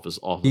 years off his.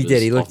 He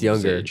did. He looked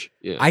younger.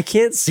 Yeah. I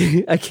can't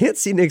see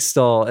Nick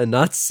Stahl and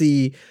not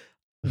see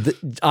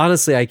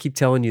Honestly, I keep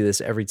telling you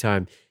this every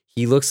time.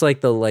 He looks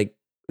like the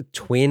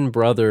twin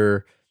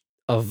brother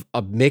of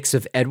a mix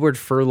of Edward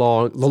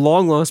Furlong, the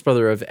long lost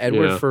brother of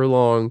Edward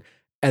Furlong,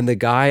 and the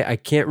guy, I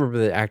can't remember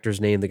the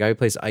actor's name, the guy who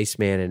plays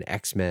Iceman in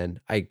X-Men.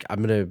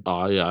 I'm gonna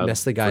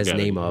mess the guy's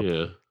name up.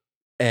 Yeah.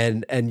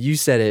 And you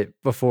said it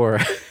before.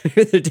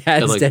 Their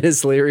dad's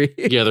Dennis Leary.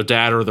 Yeah, their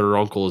dad or their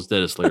uncle is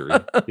Dennis Leary.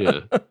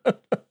 Yeah.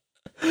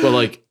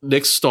 But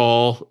Nick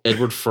Stahl,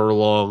 Edward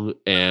Furlong,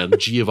 and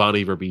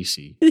Giovanni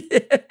Ribisi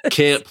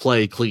can't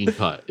play clean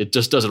cut. It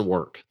just doesn't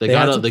work. They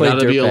gotta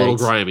be a little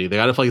grimy. They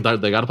gotta play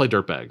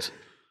dirtbags.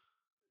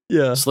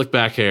 Yeah. Slick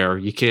back hair.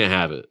 You can't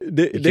have it.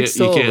 Nick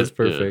Stahl was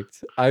perfect.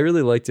 Yeah. I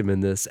really liked him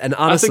in this. And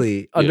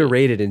honestly,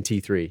 underrated in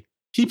T3.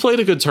 He played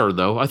a good turn,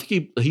 though. I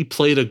think he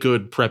played a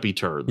good preppy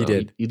turn. Though.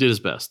 He did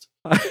his best.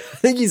 I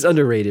think he's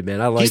underrated,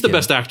 man. He's the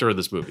best actor in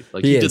this movie.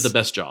 He did the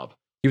best job.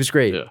 He was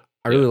great. Yeah.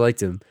 I really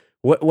liked him.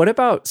 What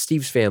about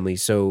Steve's family?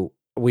 So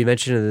we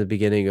mentioned in the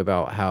beginning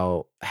about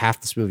how half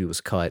this movie was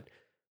cut.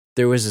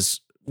 There was this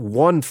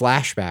one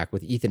flashback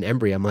with Ethan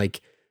Embry. I'm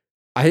like,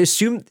 I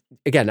assumed,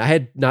 again, I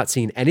had not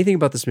seen anything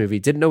about this movie,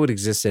 didn't know it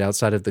existed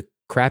outside of the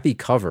crappy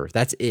cover.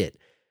 That's it.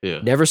 Yeah.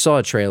 Never saw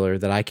a trailer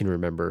that I can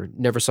remember.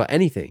 Never saw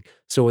anything.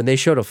 So when they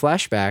showed a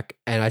flashback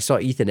and I saw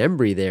Ethan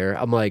Embry there,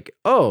 I'm like,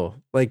 oh,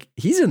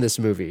 he's in this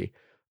movie.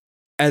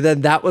 And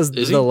then that was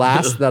the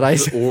last that I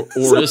saw.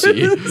 Or is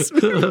he?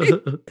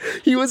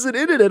 He wasn't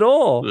in it at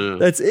all. Yeah.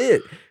 That's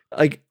it.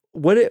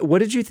 What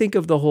did you think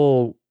of the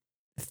whole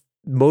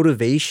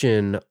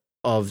motivation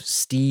of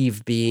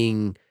Steve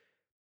being,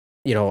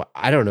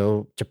 I don't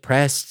know,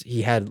 depressed?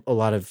 He had a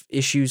lot of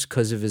issues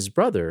because of his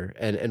brother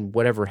and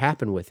whatever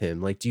happened with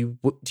him. Do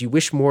you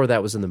wish more of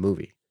that was in the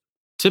movie?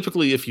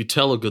 Typically, if you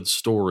tell a good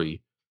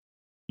story,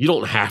 you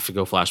don't have to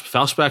go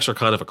flashbacks are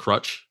kind of a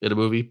crutch in a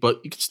movie,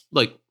 but you can,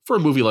 for a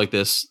movie like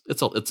this,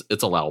 it's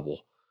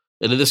allowable,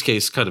 and in this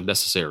case, kind of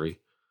necessary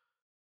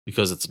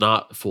because it's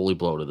not fully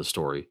blown in the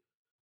story.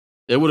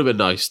 It would have been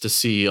nice to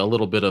see a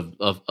little bit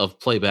of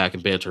playback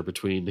and banter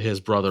between his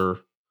brother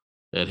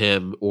and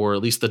him, or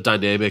at least the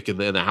dynamic in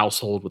the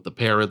household with the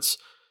parents,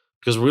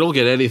 because we don't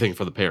get anything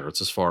from the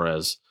parents as far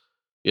as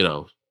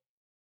their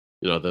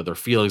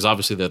feelings.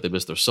 Obviously, that they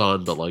miss their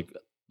son, but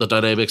the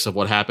dynamics of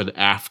what happened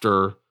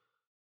after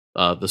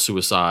the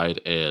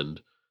suicide,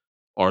 and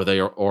are they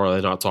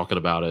not talking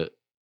about it?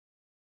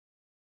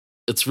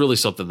 It's really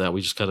something that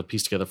we just kind of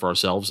piece together for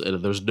ourselves,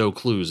 and there's no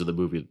clues in the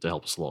movie to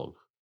help us along.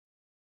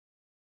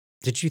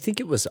 Did you think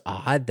it was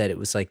odd that it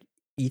was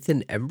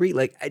Ethan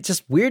Embry? It's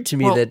just weird to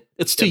me that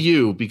it's to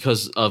you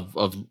because of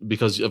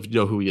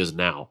who he is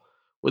now.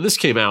 When this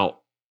came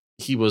out,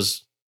 it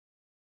was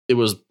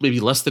maybe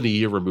less than a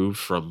year removed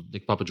from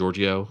Nick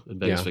Papagiorgio and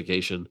Vegas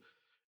Vacation,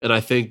 and I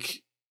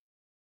think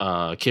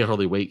Can't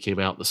Hardly Wait came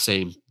out the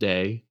same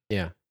day.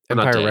 Yeah,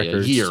 Empire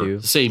Records too.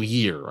 The same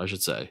year, I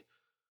should say.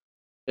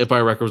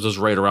 Empire Records was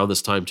right around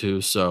this time too,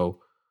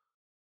 so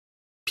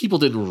people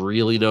didn't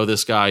really know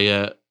this guy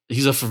yet.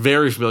 He's a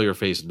very familiar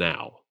face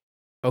now.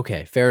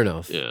 Okay, fair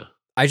enough. Yeah.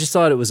 I just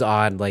thought it was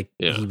odd,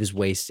 he was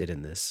wasted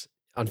in this,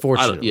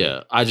 unfortunately.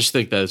 I just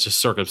think that it's just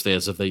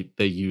circumstance if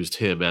they used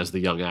him as the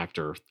young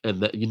actor,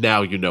 and that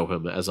now you know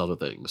him as other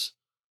things.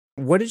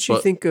 What did you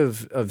think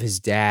of his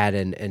dad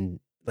and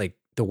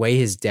the way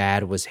his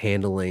dad was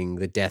handling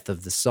the death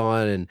of the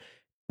son? And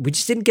we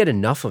just didn't get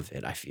enough of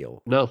it, I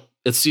feel. No,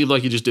 it seemed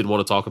like he just didn't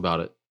want to talk about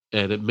it.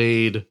 And it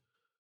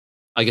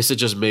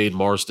just made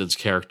Marsden's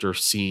character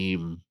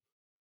seem,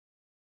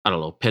 I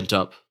don't know, pent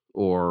up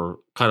or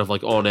kind of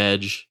on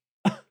edge.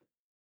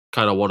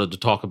 Kind of wanted to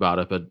talk about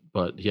it,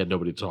 but he had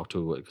nobody to talk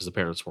to because the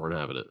parents weren't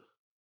having it.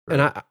 Right?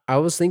 And I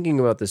was thinking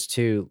about this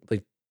too.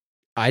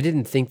 I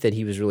didn't think that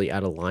he was really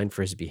out of line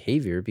for his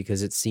behavior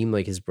because it seemed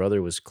like his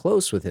brother was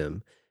close with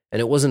him. And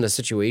it wasn't a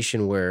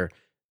situation where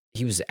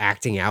he was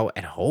acting out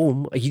at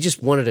home. He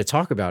just wanted to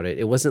talk about it.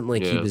 It wasn't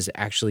he was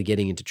actually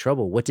getting into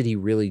trouble. What did he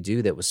really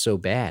do that was so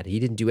bad? He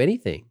didn't do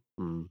anything.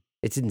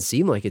 It didn't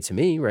seem like it to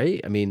me, right?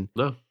 I mean,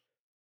 no.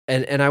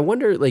 And I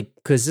wonder,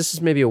 because this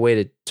is maybe a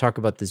way to talk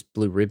about this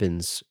Blue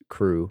Ribbons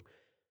crew,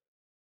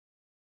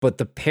 but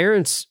the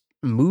parents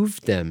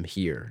moved them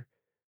here.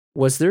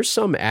 Was there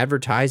some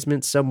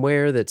advertisement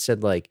somewhere that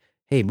said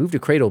hey, move to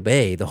Cradle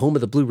Bay, the home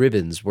of the Blue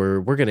Ribbons, where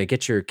we're going to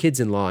get your kids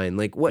in line?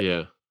 What?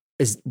 Yeah.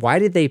 Why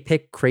did they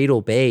pick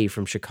Cradle Bay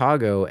from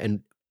Chicago?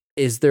 And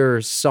is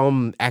there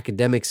some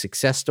academic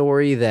success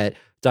story that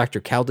Dr.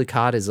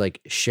 Caldecott is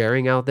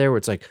sharing out there where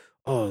it's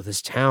oh,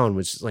 this town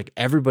was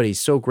everybody's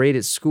so great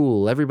at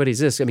school. Everybody's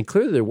this. I mean,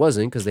 clearly there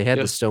wasn't because they had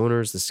the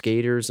stoners, the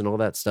skaters, and all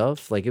that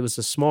stuff. It was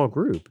a small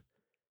group.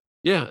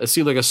 Yeah, it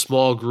seemed like a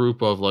small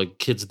group of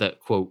kids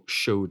that, quote,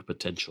 showed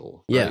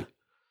potential. Right? Yeah.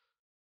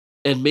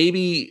 And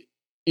maybe,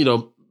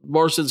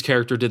 Marsden's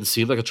character didn't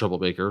seem like a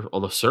troublemaker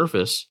on the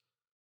surface,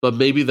 but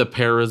maybe the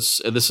parents,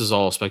 and this is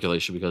all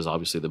speculation because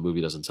obviously the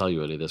movie doesn't tell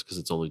you any of this because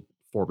it's only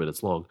 4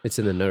 minutes long. It's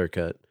in the Nutter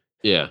Cut.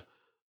 Yeah.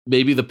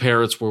 Maybe the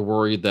parents were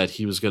worried that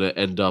he was going to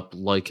end up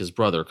like his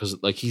brother. Because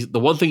the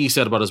one thing he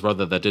said about his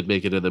brother that did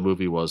make it in the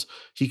movie was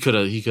he could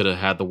have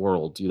had the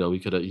world. He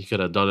could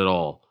have done it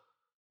all.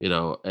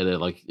 and then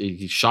like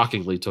he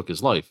shockingly took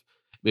his life.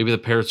 Maybe the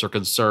parents are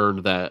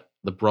concerned that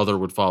the brother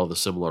would follow the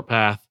similar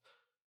path.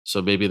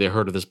 So maybe they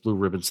heard of this Blue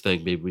Ribbons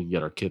thing. Maybe we can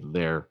get our kid in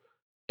there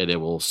and it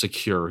will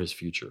secure his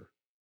future.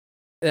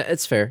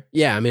 It's fair.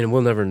 Yeah, I mean,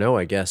 we'll never know,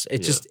 I guess. They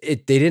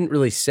didn't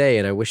really say,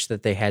 and I wish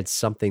that they had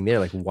something there.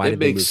 Like, why did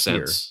they move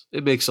sense. Here?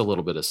 It makes a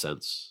little bit of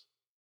sense.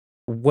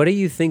 What do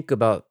you think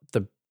about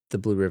the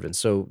Blue Ribbons?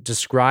 So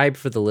describe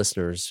for the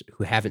listeners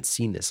who haven't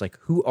seen this, like,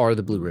 who are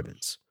the Blue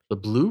Ribbons? The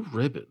Blue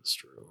Ribbons,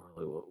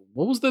 Drew.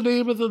 What was the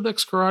name of the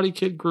next Karate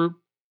Kid group?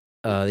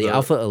 The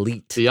Alpha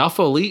Elite. The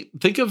Alpha Elite.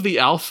 Think of the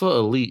Alpha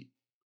Elite,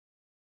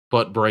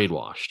 but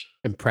brainwashed.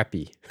 And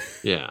preppy.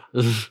 Yeah.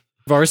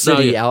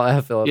 Varsity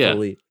Alpha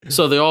Elite.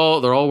 So they're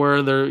all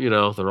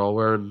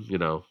wearing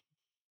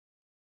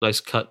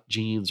nice cut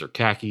jeans or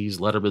khakis,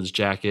 Letterman's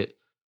jacket,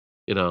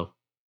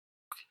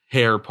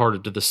 hair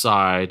parted to the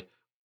side,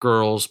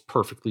 girls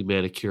perfectly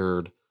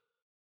manicured,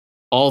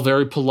 all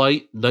very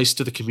polite, nice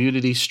to the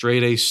community,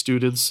 straight A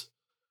students,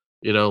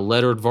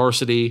 lettered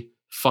varsity,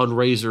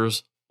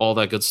 fundraisers, all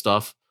that good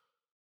stuff.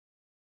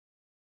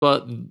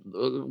 But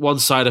one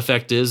side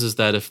effect is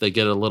that if they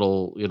get a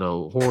little,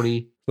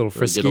 horny, a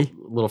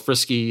little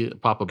frisky,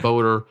 pop a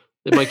boner,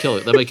 they might kill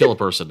it. They might kill a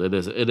person. It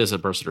is a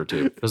person or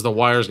two because the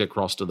wires get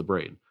crossed to the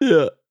brain.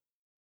 Yeah.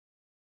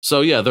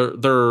 So yeah,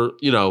 they're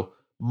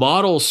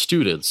model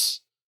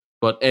students,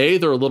 but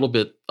they're a little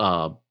bit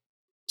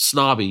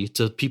snobby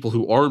to people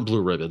who aren't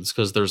Blue Ribbons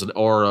because there's an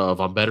aura of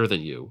I'm better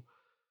than you,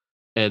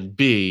 and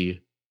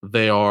B,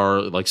 they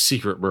are like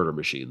secret murder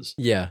machines.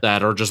 Yeah.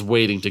 That are just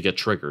waiting to get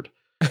triggered.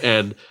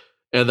 And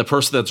the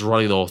person that's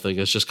running the whole thing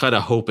is just kind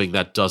of hoping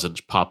that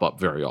doesn't pop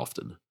up very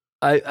often.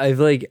 I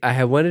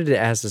wanted to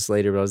ask this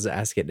later, but I was to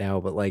ask it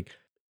now. But like,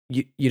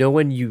 you know,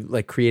 when you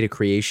like create a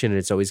creation and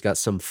it's always got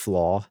some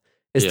flaw,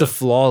 is the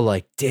flaw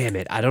like, damn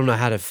it, I don't know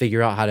how to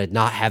figure out how to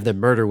not have them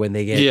murder when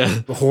they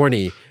get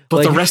horny. But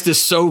like, the rest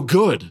is so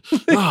good.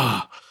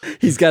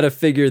 He's got to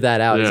figure that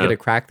out. He's going to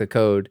crack the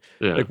code.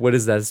 Yeah. Like, what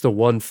is that? It's the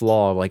one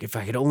flaw. Like, if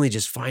I could only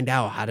just find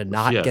out how to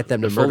not get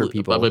them to murder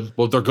people. I mean,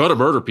 well, they're going to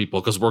murder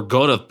people because we're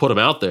going to put them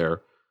out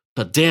there.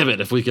 But damn it,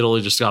 if we can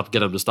only just get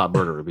them to stop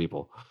murdering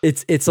people.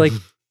 It's like,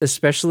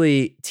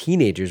 especially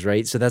teenagers,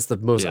 right? So that's the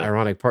most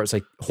ironic part. It's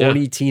like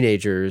horny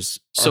teenagers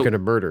are going to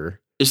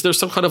murder. Is there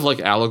some kind of like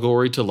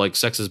allegory to like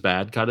sex is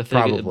bad kind of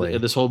thing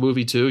in this whole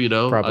movie too? You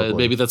know,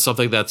 maybe that's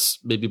something that's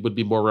maybe would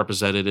be more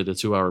represented in a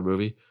 2-hour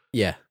movie.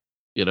 Yeah,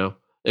 you know,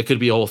 it could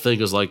be a whole thing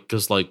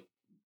because like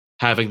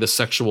having the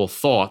sexual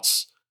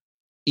thoughts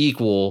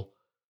equal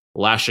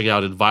lashing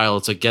out in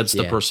violence against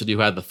the person you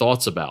had the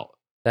thoughts about.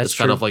 That's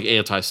kind of like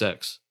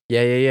anti-sex.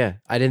 Yeah.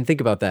 I didn't think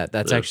about that.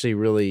 That's actually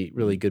really,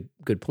 really good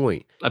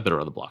point. I've been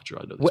around the block, Drew.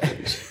 I know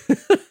these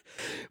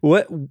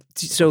movies.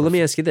 So let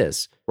me ask you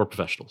this: we're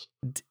professionals.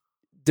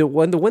 The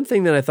one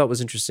thing that I thought was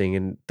interesting,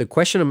 and the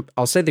question,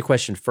 I'll say the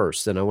question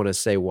first, and I want to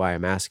say why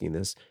I'm asking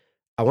this.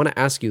 I want to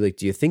ask you, like,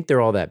 do you think they're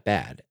all that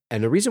bad?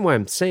 And the reason why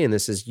I'm saying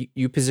this is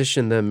you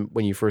position them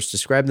when you first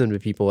describe them to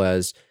people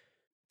as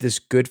this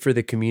good for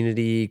the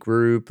community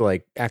group,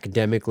 like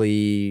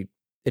academically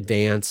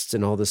advanced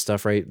and all this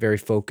stuff, right? Very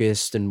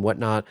focused and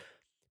whatnot.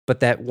 But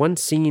that one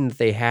scene that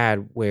they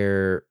had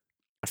where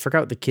I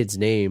forgot the kid's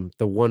name,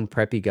 the one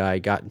preppy guy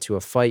got into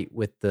a fight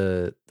with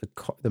the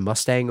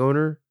Mustang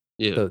owner.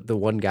 Yeah. The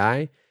one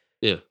guy.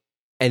 Yeah.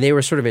 And they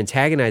were sort of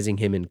antagonizing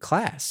him in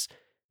class.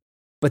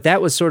 But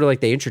that was sort of like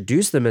they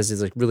introduced them as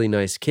these like really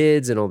nice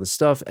kids and all this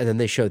stuff. And then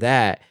they show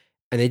that.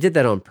 And they did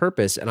that on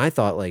purpose. And I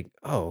thought like,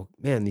 oh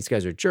man, these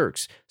guys are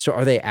jerks. So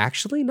are they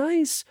actually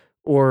nice?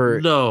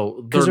 Or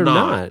no, they're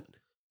not.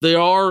 They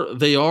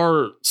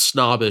are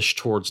snobbish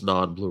towards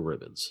non-Blue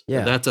Ribbons. Yeah.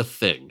 And that's a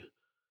thing.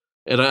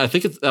 And I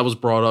think that was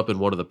brought up in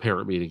one of the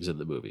parent meetings in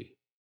the movie.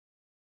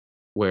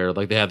 Where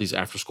like they have these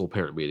after school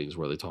parent meetings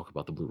where they talk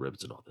about the Blue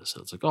Ribbons and all this.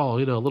 And it's like, oh,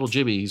 little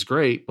Jimmy, he's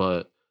great,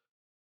 but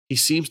he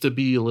seems to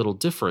be a little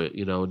different.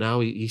 Now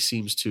he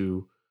seems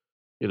to,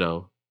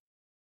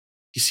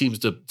 he seems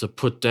to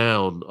put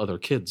down other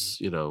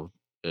kids, and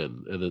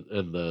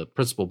the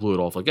principal blew it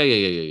off like,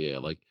 yeah.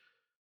 Like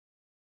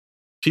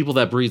people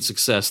that breed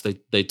success,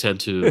 they tend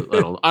to,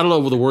 I don't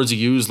know the words he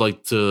used,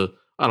 like to,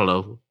 I don't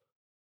know,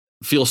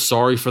 feel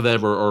sorry for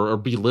them or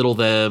belittle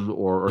them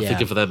or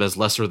think of them as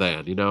lesser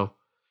than,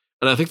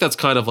 And I think that's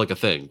kind of like a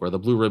thing where the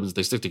Blue Ribbons,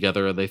 they stick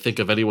together and they think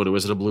of anyone who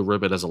isn't a Blue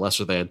Ribbon as a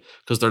lesser than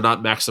because they're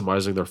not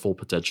maximizing their full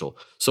potential.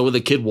 So when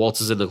the kid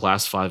waltzes into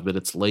class 5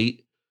 minutes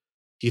late,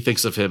 he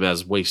thinks of him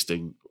as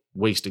wasting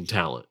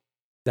talent.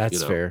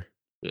 That's fair.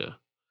 Yeah.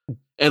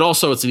 And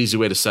also it's an easy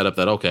way to set up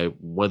that, okay,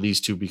 when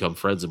these two become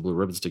friends and Blue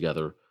Ribbons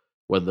together,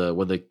 when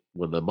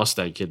the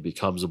Mustang kid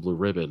becomes a Blue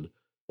Ribbon,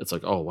 it's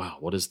like, oh wow,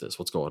 what is this?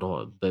 What's going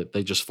on?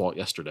 They just fought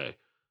yesterday.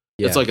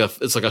 Yeah. It's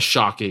like a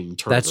shocking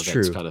turn of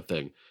events kind of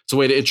thing. It's a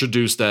way to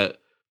introduce that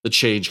the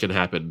change can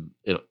happen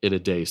in a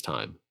day's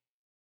time.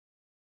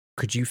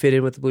 Could you fit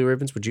in with the Blue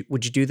Ribbons? Would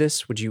you do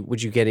this? Would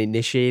you get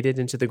initiated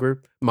into the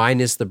group?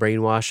 Minus the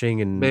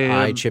brainwashing and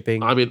eye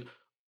chipping. I mean,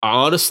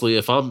 honestly,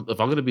 if I'm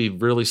going to be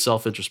really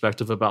self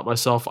introspective about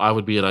myself, I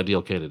would be an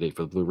ideal candidate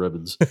for the Blue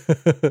Ribbons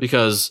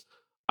because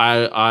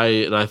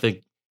I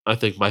think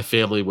my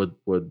family would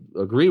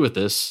agree with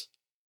this.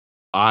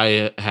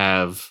 I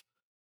have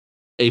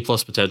A+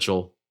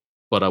 potential,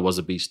 but I was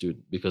a B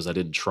student because I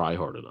didn't try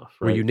hard enough.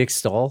 Right? Were you Nick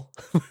Stahl?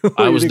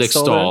 I was Nick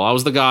Stahl. I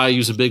was the guy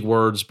using big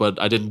words,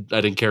 but I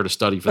didn't care to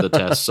study for the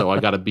test, so I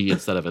got a B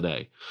instead of an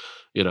A.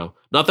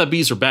 Not that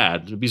B's are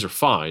bad. B's are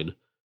fine,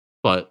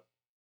 but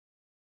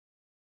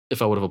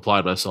if I would have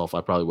applied myself,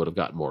 I probably would have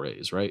gotten more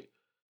A's, right?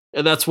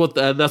 And that's what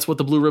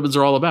the Blue Ribbons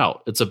are all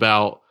about. It's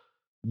about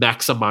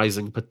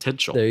maximizing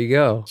potential. There you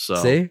go. So,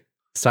 see?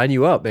 Sign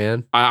you up,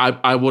 man.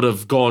 I would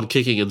have gone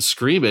kicking and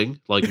screaming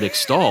like Nick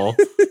Stahl,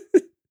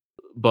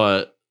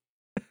 but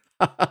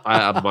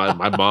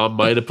my mom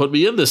might have put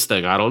me in this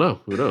thing. I don't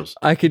know. Who knows?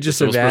 I could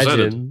just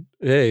imagine.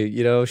 Hey,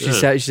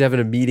 she's having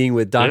a meeting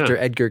with Dr.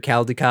 Edgar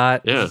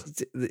Caldecott.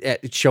 Yeah.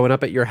 Showing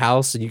up at your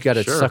house, and you got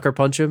to sucker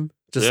punch him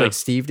just like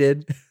Steve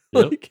did.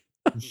 Like,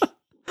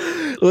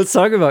 let's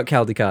talk about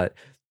Caldecott.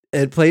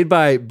 And played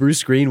by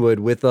Bruce Greenwood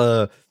with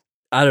a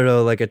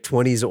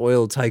 20s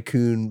oil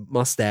tycoon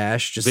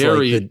mustache, just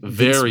very, like the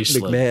very Vince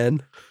slim.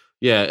 McMahon.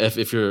 Yeah,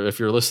 if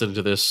you're listening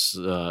to this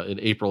in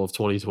April of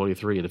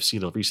 2023 and have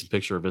seen a recent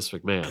picture of Vince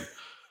McMahon,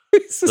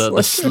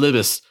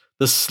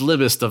 the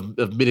slimmest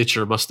of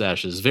miniature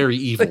mustaches, very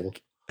evil,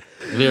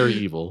 very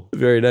evil,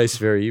 very nice,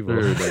 very evil,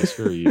 very nice,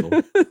 very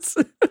evil.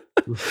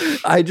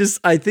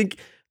 I think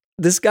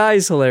this guy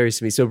is hilarious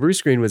to me. So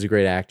Bruce Greenwood's a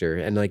great actor,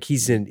 and like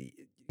he's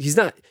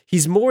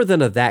more than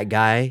that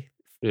guy.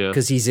 Yeah,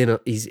 because he's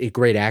a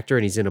great actor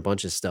and he's in a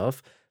bunch of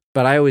stuff.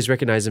 But I always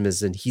recognize him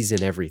as he's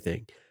in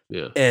everything.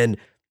 Yeah, and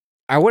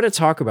I want to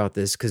talk about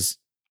this because,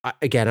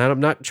 again, I'm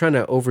not trying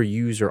to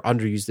overuse or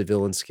underuse the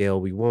villain scale.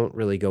 We won't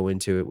really go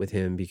into it with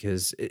him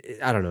because,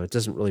 I don't know, it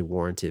doesn't really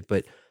warrant it.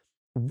 But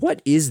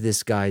what is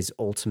this guy's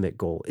ultimate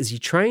goal? Is he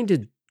trying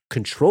to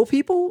control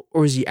people,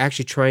 or is he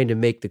actually trying to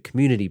make the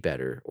community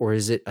better? Or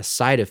is it a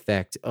side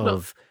effect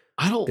of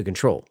the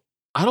control?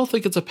 I don't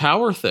think it's a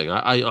power thing.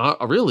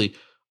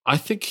 I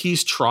think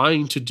he's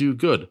trying to do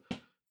good.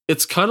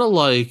 It's kind of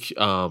like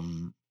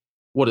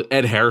what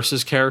Ed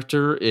Harris's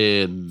character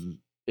in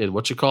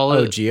what you call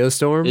it?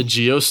 Geostorm? In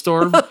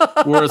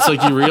Geostorm, where it's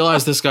like you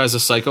realize this guy's a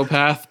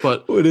psychopath,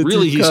 but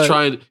really he's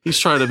trying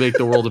to make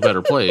the world a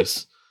better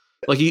place.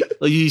 Like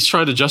he's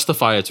trying to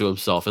justify it to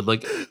himself, and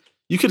like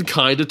you can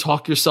kind of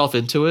talk yourself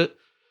into it.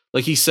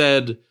 Like he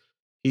said,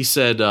 you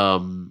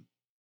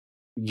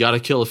got to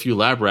kill a few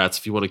lab rats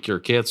if you want to cure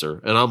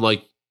cancer, and I'm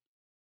like,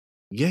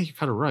 yeah, you're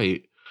kind of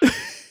right.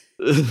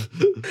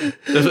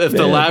 if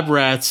the lab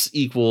rats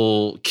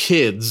equal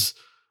kids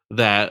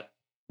that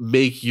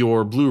make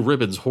your blue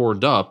ribbons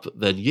horned up,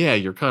 then yeah,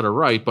 you're kind of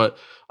right. But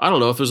I don't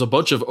know, if there's a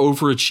bunch of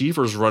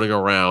overachievers running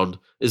around,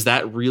 is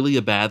that really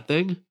a bad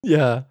thing?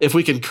 Yeah. If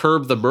we can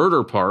curb the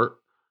murder part,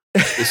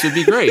 this would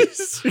be great.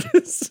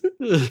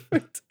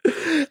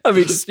 I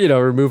mean, just,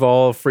 remove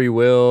all free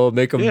will,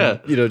 make them,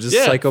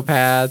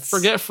 psychopaths.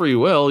 Forget free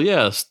will.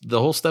 Yes. The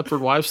whole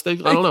Stepford Wives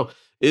thing. I don't know.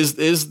 Is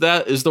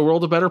the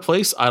world a better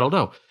place? I don't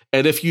know.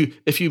 And if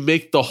you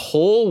make the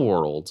whole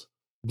world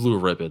blue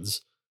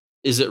ribbons,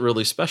 is it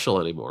really special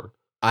anymore?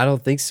 I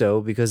don't think so,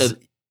 because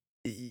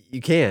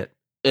you can't.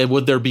 And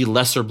would there be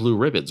lesser blue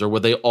ribbons, or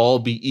would they all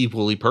be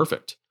equally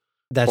perfect?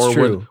 That's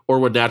true.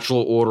 Would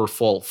natural order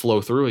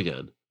flow through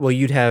again? Well,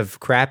 you'd have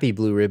crappy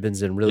blue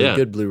ribbons and really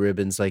good blue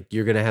ribbons. Like,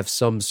 you're going to have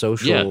some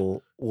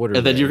social order.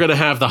 And then you're going to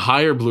have the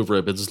higher blue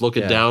ribbons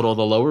looking down on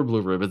the lower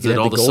blue ribbons. And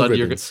all of a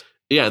sudden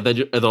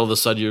all of a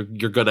sudden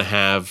you're going to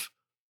have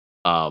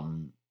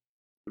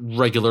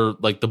regular,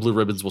 like, the blue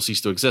ribbons will cease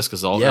to exist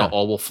because all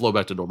will flow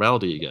back to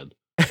normality again.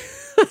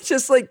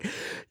 Just like,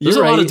 there's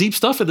a lot of deep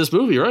stuff in this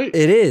movie, right?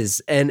 It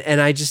is. And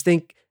I just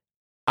think,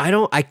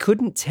 I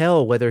couldn't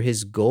tell whether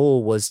his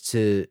goal was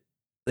to,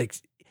 like,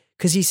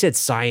 because he said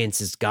science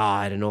is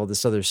God and all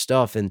this other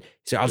stuff, and he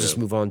said, I'll just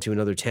move on to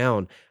another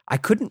town. I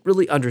couldn't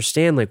really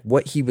understand, like,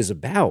 what he was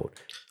about.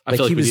 I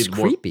feel like he was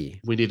creepy.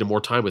 We needed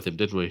more time with him,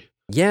 didn't we?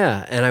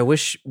 Yeah, and I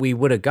wish we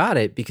would have got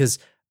it, because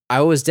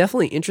I was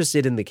definitely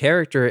interested in the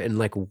character and,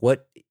 like,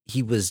 what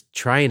he was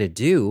trying to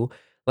do.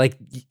 Like,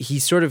 he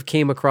sort of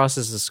came across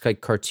as this, like,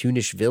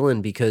 cartoonish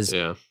villain because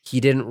he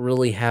didn't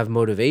really have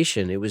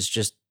motivation. It was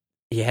just,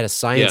 he had a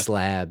science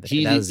lab,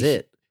 and that was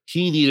it.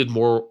 He needed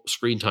more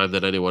screen time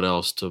than anyone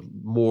else to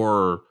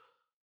more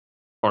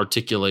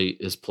articulate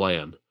his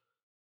plan.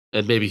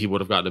 And maybe he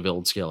would have gotten a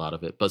villain scale out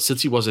of it. But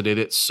since he wasn't in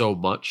it so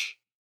much,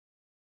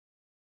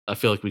 I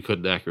feel like we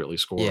couldn't accurately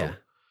score him.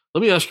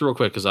 Let me ask you real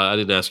quick, because I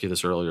didn't ask you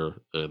this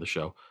earlier in the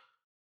show.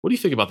 What do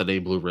you think about the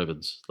name Blue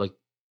Ribbons? Like,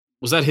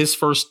 was that his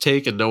first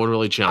take and no one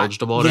really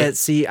challenged him on it? Yeah,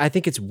 see, I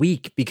think it's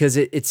weak because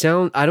it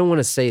sounds, I don't want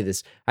to say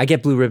this. I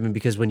get blue ribbon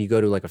because when you go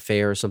to like a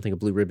fair or something, a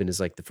blue ribbon is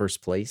like the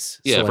first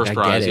place. Yeah, so, first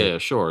like, prize. Yeah,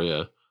 sure,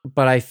 yeah.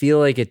 But I feel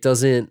like it just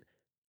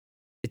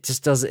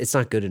doesn't, it's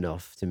not good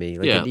enough to me.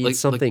 Like, it needs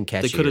something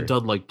catchier. They could have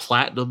done like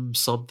platinum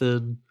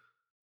something.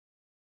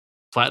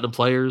 Platinum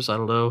players, I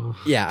don't know.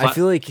 Yeah, I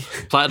feel like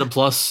Platinum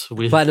Plus.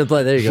 Platinum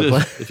Plus. There you go.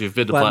 If you've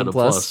been to Platinum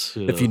Plus,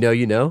 if you know,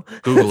 you know.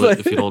 Google it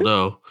if you don't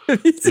know.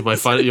 You might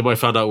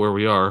find out where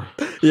we are.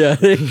 Yeah,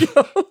 there you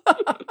go.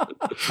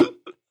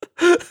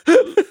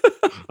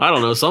 I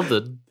don't know,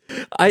 something.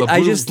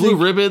 I just blue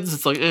think ribbons.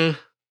 It's like,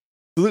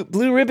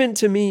 blue ribbon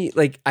to me,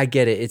 like I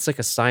get it. It's like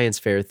a science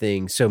fair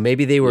thing. So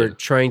maybe they were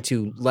trying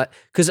to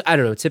because I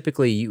don't know.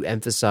 Typically, you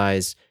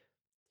emphasize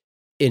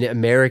in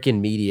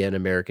American media and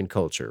American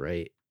culture,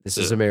 right? This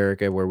is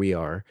America where we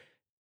are.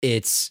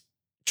 It's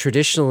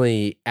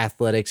traditionally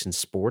athletics and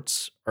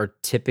sports are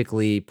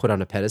typically put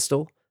on a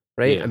pedestal,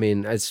 right? Yeah. I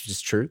mean, it's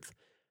just truth.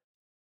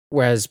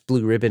 Whereas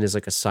blue ribbon is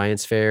like a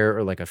science fair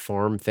or like a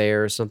farm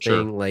fair or something.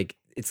 Sure. Like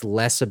it's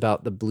less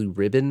about the blue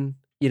ribbon,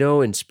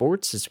 in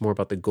sports. It's more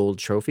about the gold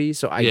trophy.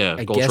 So I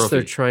guess trophy.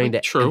 they're trying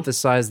to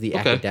emphasize the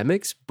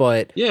academics,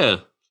 but yeah,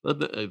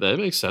 that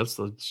makes sense.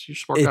 You're a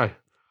smart guy.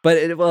 But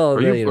are you blue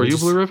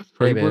ribbon?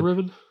 Are you blue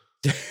ribbon?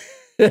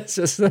 It's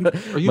just my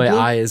blue?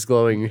 eye is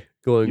glowing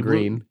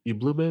green. You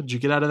blue man? Did you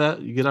get out of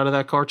that? You get out of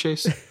that car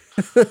chase?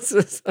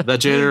 That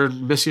janitor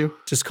miss you?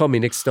 Just call me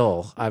Nick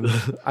Stahl. I'm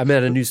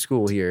at a new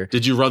school here.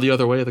 Did you run the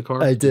other way of the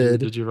car? I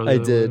did. Did you run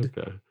the other way?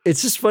 Okay.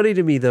 It's just funny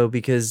to me though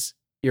because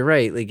you're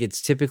right. Like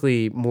it's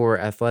typically more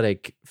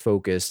athletic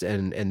focused,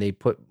 and they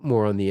put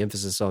more on the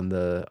emphasis on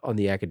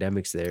the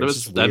academics there.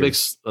 That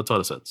makes a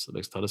ton of sense. That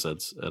makes a ton of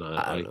sense, and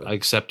I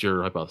accept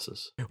your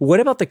hypothesis. What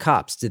about the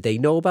cops? Did they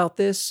know about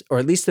this, or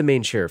at least the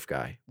main sheriff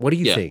guy? What do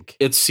you think?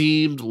 It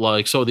seemed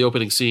like in the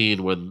opening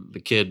scene when the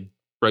kid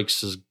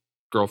breaks his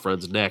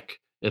girlfriend's neck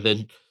and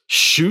then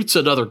shoots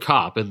another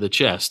cop in the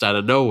chest out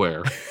of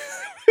nowhere,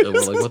 and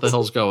we're like, "What the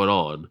hell's going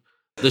on?"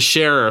 The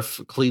sheriff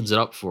cleans it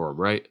up for him,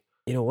 right?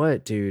 You know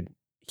what, dude?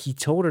 He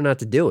told her not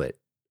to do it.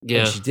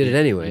 Yeah, and she did it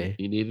anyway.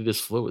 He needed his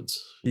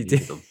fluids. He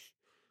did. Them.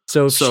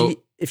 So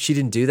if she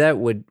didn't do that,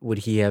 would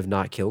he have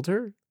not killed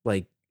her?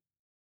 Like,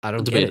 I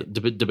don't get it.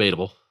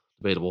 Debatable.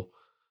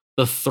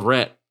 The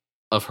threat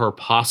of her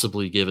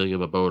possibly giving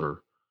him a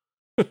boner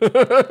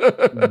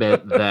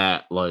meant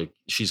that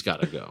she's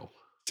got to go.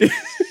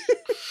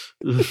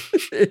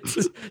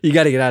 You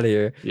got to get out of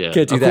here. Yeah,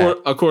 can't do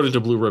that. According to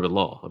blue ribbon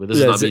law. I mean, this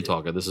is not me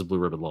talking. This is blue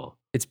ribbon law.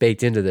 It's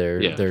baked into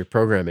their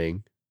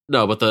programming.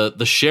 No, but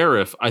the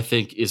sheriff, I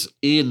think, is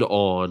in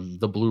on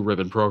the blue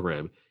ribbon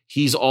program.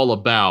 He's all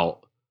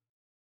about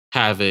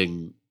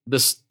having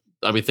this.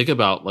 I mean, think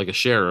about like a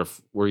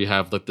sheriff where you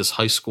have like this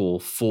high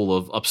school full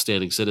of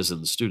upstanding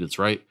citizens, students,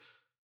 right?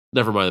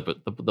 Never mind,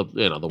 but the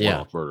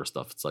one-off murder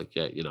stuff. It's like,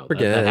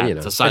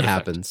 it's a side effect.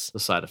 Happens. The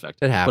side effect.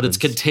 It happens. But it's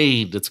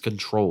contained. It's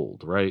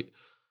controlled, right?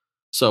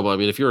 So, I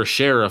mean, if you're a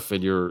sheriff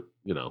and you're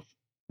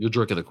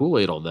drinking the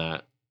Kool-Aid on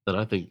that, then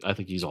I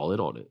think he's all in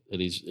on it,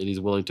 and he's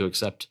willing to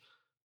accept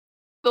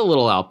the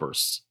little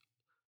outbursts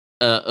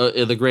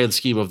in the grand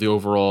scheme of the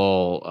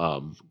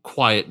overall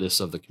quietness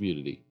of the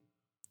community.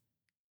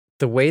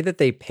 The way that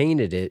they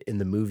painted it in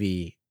the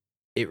movie,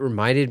 it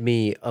reminded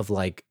me of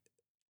like,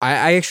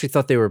 I actually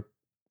thought they were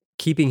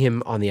keeping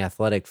him on the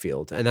athletic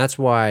field. And that's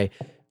why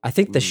I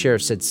think the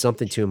sheriff said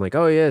something to him like,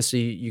 oh yeah, so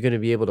you're going to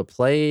be able to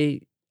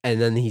play.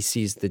 And then he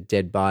sees the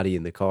dead body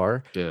in the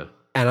car. Yeah.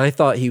 And I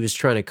thought he was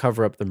trying to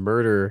cover up the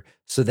murder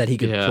so that he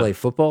could play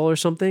football or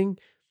something.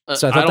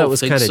 So I thought that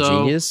was kind of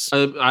genius.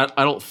 I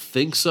don't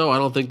think so. I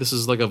don't think this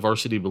is like a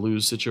Varsity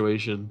Blues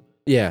situation.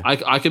 Yeah.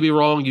 I could be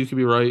wrong. You could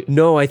be right.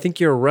 No, I think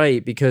you're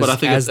right because I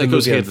think as the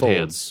goes movie hand unfolds, in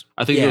hand.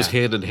 I think it goes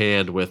hand in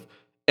hand with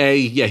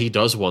he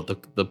does want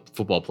the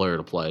football player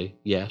to play.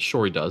 Yeah,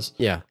 sure he does.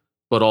 Yeah.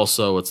 But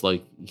also it's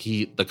like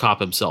the cop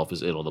himself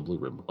is in on the blue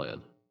ribbon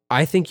plan.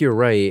 I think you're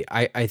right.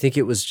 I think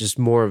it was just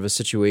more of a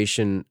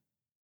situation.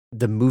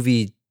 The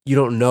movie, you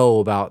don't know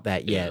about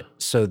that yet.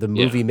 So the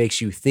movie makes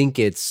you think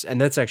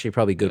and that's actually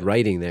probably good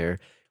writing there,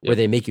 where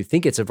they make you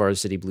think it's a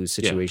Varsity Blues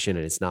situation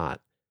and it's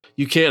not.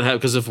 You can't have,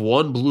 because if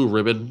one blue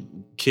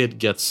ribbon kid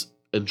gets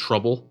in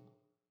trouble,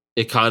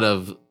 it kind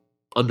of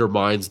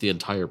undermines the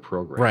entire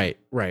program.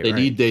 Right.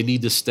 They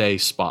need to stay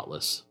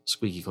spotless,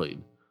 squeaky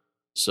clean.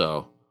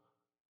 So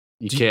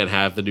you can't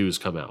have the news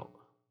come out.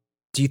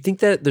 Do you think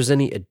that there's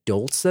any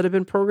adults that have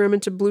been programmed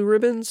into blue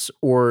ribbons,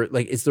 or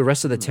like is the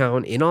rest of the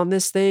town in on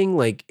this thing?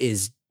 Like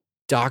is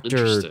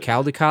Dr.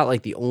 Caldecott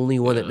like the only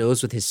one that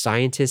knows with his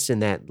scientists in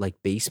that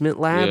like basement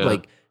lab? Yeah.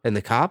 Like, and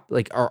the cop,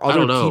 like are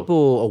other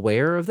people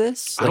aware of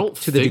this? Like, I don't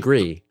to the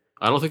degree.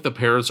 I don't think the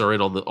parents are in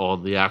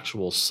on the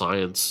actual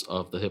science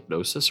of the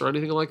hypnosis or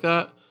anything like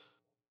that.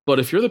 But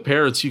if you're the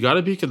parents, you got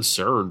to be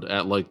concerned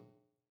at like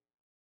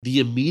the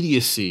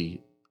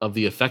immediacy of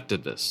the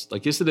effectiveness.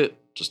 Like, isn't it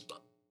just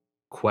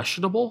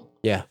questionable?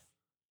 Yeah.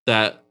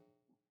 That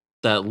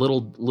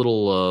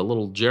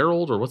little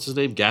Gerald, or what's his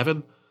name,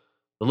 Gavin.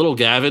 The little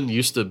Gavin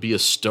used to be a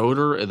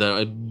stoner, and then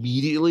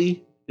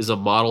immediately is a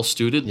model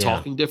student,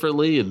 talking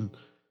differently and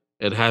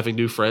having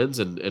new friends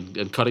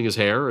and cutting his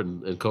hair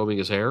and combing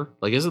his hair.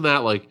 Like, isn't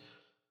that like,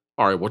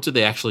 all right, what did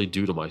they actually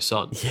do to my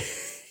son?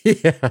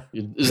 Yeah.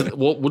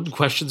 Wouldn't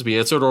questions be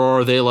answered, or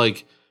are they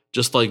like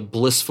just like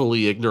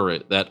blissfully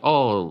ignorant that,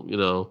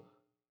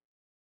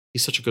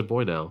 he's such a good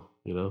boy now,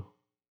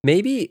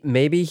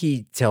 Maybe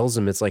he tells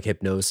him it's like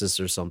hypnosis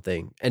or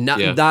something, and not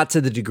Yeah. not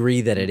to the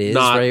degree that it is,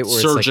 not right?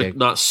 Where it's like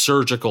not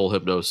surgical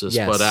hypnosis,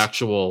 Yes. but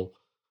actual.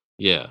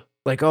 Yeah,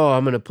 like, oh,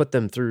 I'm going to put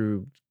them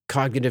through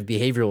cognitive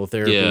behavioral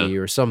therapy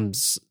or some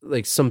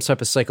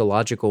type of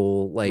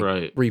psychological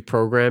right.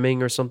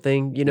 reprogramming or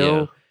something,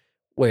 Yeah.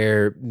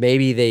 where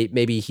maybe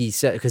he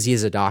said, because he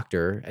is a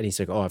doctor and he's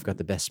like, oh, I've got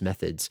the best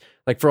methods.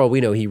 Like, for all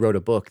we know, he wrote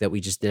a book that we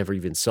just never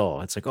even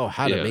saw. It's like, oh,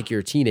 how to Yeah. make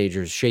your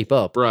teenagers shape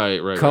up.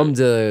 Right. Come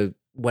to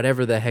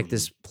whatever the heck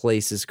this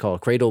place is called,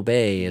 Cradle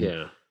Bay. And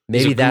Yeah.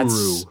 maybe He's a that's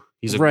guru.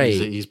 He's right.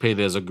 He's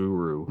painted as a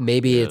guru.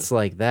 Maybe Yeah. it's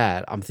like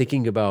that. I'm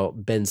thinking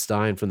about Ben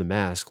Stein from The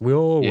Mask. We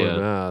all wear Yeah.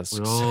 masks.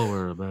 We all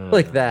wear a mask.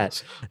 Like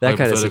that kind of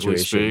Hypothetically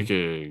situation.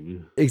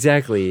 speaking.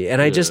 Exactly.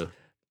 And Yeah.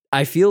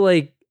 I feel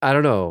like, I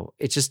don't know.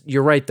 It's just,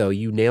 you're right though.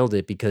 You nailed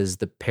it, because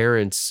the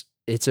parents,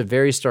 it's a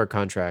very stark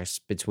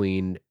contrast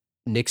between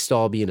Nick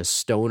Stahl being a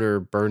stoner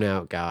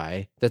burnout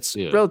guy that's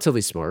Yeah. relatively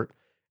smart,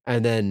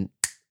 and then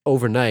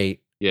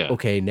overnight, Yeah.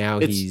 okay, now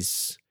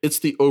It's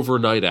the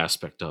overnight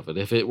aspect of it.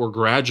 If it were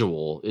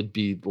gradual, it'd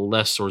be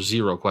less or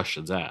zero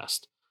questions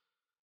asked.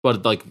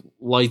 But like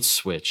light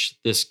switch,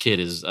 this kid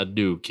is a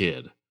new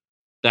kid.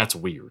 That's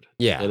weird.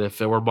 yeah. And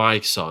if it were my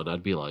son,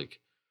 I'd be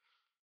like,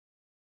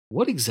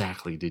 what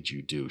exactly did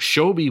you do?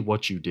 Show me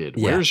what you did.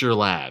 Yeah. Where's your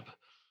lab?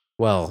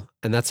 Well,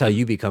 and that's how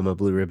you become a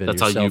blue ribbon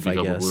That's how yourself, you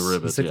become I a guess. blue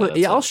ribbon. It's like, Yeah, look,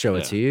 that's I'll it. show it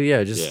Yeah. to you.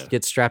 Yeah, just Yeah.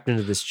 get strapped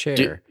into this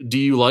chair. Do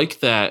you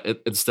like that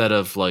instead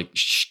of like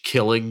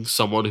killing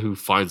someone who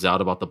finds out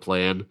about the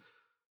plan,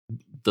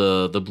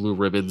 the blue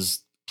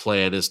ribbon's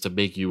plan is to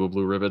make you a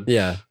blue ribbon?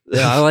 Yeah,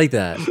 I like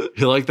that.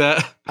 You like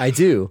that? I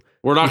do.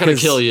 We're not going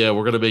Because- to kill you.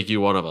 We're going to make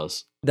you one of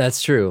us.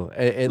 That's true.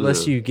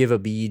 Unless Yeah. you give a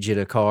beach in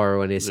a car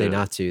when they say Yeah.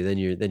 not to, then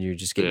you're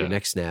just getting your Yeah.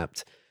 neck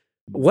snapped.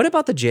 What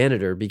about the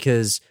janitor?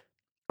 Because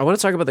I want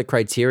to talk about the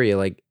criteria.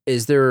 Like,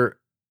 is there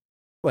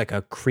like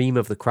a cream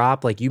of the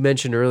crop? Like you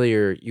mentioned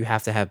earlier, you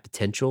have to have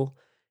potential.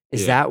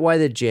 Is Yeah. that why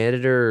the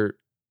janitor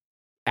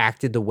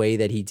acted the way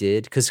that he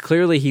did? Because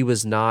clearly he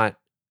did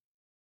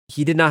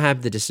not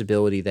have the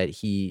disability that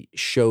he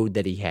showed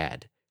that he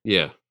had,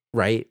 Yeah.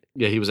 right?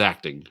 Yeah, he was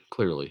acting,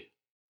 clearly.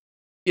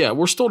 Yeah,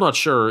 we're still not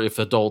sure if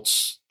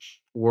adults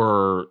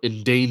were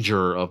in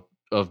danger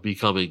of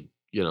becoming,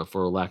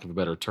 for lack of a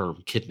better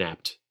term,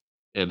 kidnapped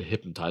and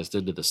hypnotized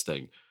into this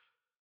thing.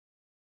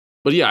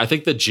 But yeah, I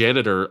think the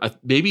janitor,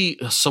 maybe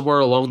somewhere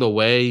along the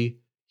way,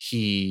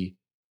 he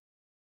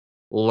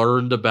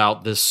learned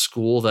about this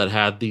school that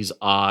had these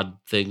odd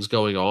things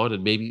going on,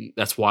 and maybe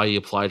that's why he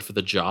applied for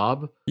the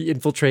job. He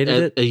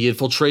infiltrated it. And he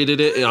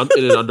infiltrated it in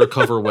an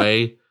undercover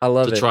way. I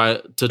love to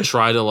it.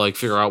 try to like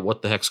figure out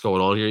what the heck's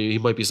going on here. He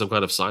might be some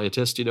kind of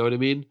scientist, you know what I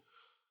mean?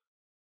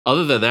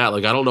 Other than that,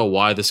 like I don't know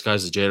why this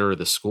guy's the janitor of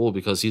this school,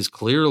 because he's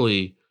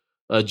clearly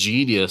a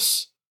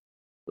genius.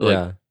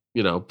 Like,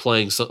 Yeah.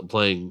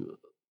 Playing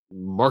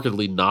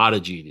markedly not a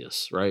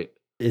genius, right?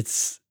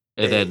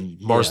 And then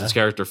Marston's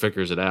character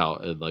figures it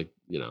out, and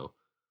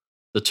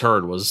the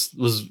turn was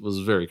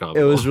very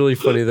comical. It was really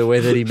funny the way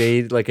that he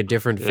made like a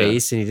different Yeah.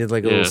 face and he did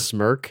like a Yeah. little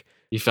smirk.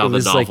 He found it the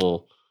was like-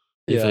 novel.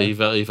 Yeah. He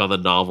found the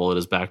novel in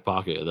his back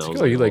pocket. And that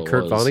was Oh, you like all it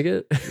Kurt was.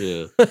 Vonnegut?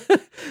 Yeah.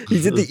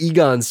 He did the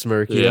Egon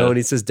smirk, you Yeah. know, when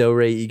he says Do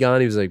Re Egon.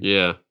 He was like,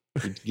 Yeah,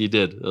 he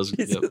did. That was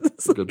He's-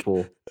 that's a good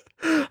pull.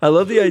 I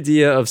love the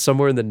idea of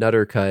somewhere in the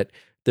Nutter Cut,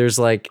 there's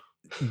like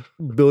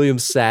William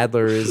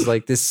Sadler is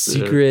like this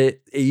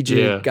secret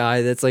agent Yeah.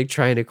 guy that's like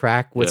trying to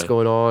crack what's Yeah.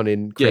 going on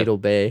in Cradle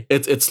Bay.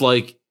 It's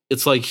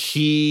like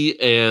he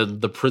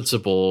and the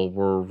principal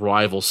were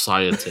rival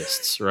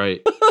scientists,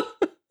 right?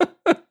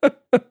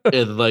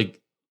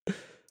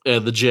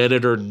 and the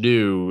janitor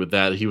knew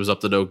that he was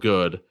up to no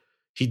good.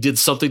 He did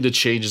something to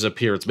change his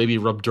appearance. Maybe he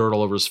rubbed dirt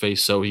all over his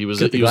face, so he was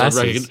Get the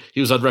glasses.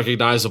 he was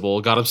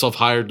unrecognizable. Got himself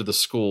hired to the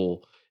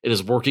school and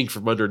is working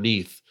from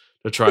underneath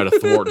to try to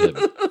thwart him.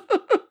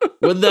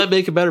 Wouldn't that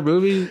make a better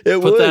movie?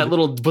 It put that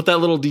would.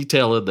 little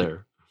detail in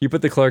there. He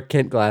put the Clark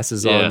Kent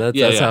glasses Yeah, on. That's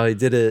yeah. how he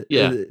did it.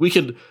 Yeah, we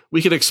can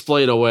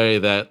explain away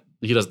that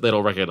they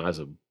don't recognize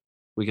him.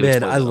 We can Man,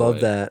 explain I love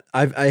away.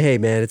 that. Hey,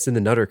 man, it's in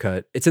the Nutter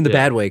Cut. It's in the Yeah.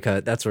 bad way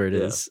cut. That's where it Yeah.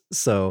 is.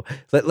 So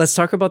let's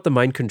talk about the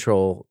mind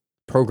control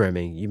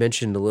programming. You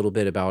mentioned a little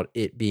bit about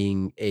it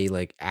being a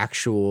like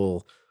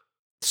actual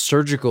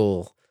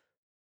surgical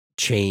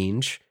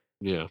change.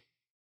 Yeah.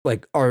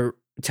 Like,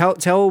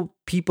 tell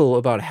people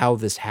about how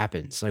this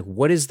happens. Like,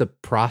 what is the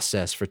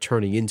process for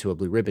turning into a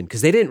blue ribbon?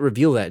 Because they didn't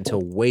reveal that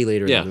until way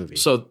later in Yeah. the movie.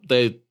 So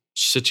they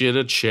sit you in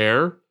a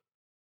chair.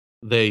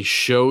 They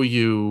show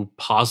you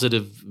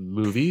positive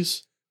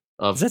movies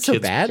of Is that so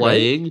kids bad,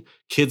 playing,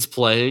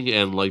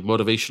 and like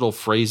motivational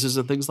phrases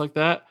and things like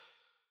that.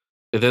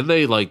 And then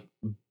they like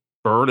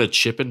burn a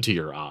chip into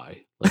your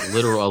eye, like a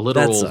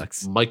literal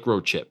sucks.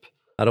 microchip.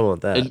 I don't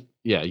want that. And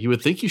yeah, you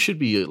would think you should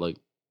be like,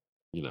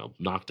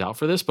 knocked out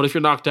for this. But if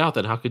you're knocked out,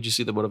 then how could you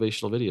see the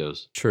motivational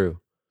videos?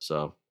 True.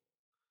 So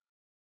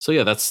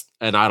yeah,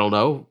 and I don't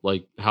know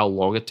like how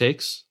long it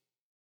takes.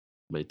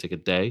 It may take a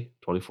day,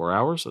 24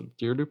 hours, and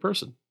you're a new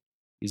person.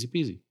 Easy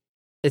peasy.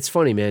 It's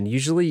funny, man.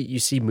 Usually you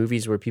see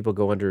movies where people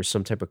go under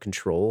some type of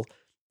control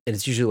and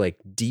it's usually like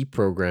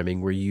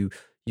deprogramming where you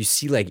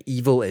see like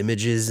evil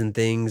images and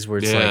things where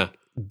it's like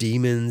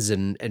demons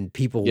and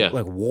people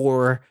like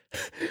war.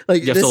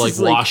 Like you have to like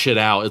wash it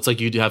out. It's like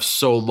you have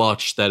so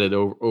much that it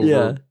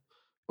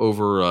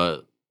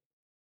overdoes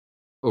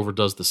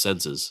the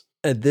senses.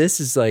 And this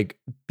is like,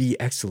 be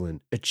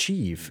excellent,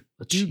 achieve,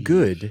 do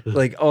good.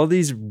 Like all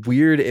these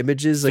weird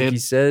images, like you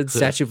said,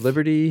 Statue of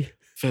Liberty.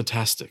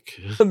 Fantastic.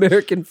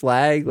 American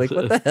flag. Like,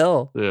 what the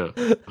hell?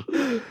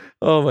 Yeah.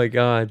 Oh my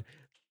God.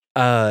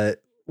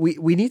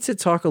 We need to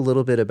talk a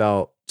little bit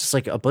about just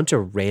like a bunch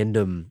of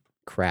random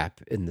crap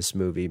in this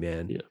movie,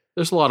 man. Yeah.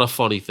 There's a lot of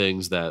funny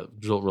things that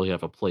don't really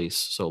have a place.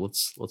 So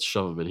let's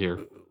shove them in here.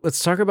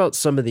 Let's talk about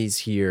some of these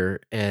here.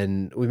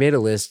 And we made a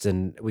list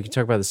and we can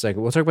talk about the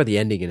second. We'll talk about the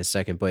ending in a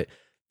second. But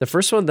the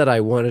first one that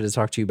I wanted to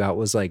talk to you about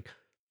was like,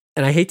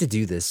 and I hate to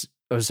do this.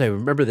 I was saying,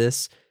 remember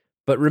this,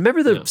 but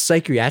remember the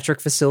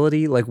psychiatric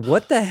facility? Like,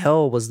 what the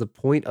hell was the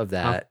point of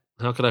that?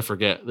 How could I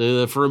forget?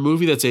 For a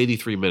movie that's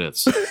 83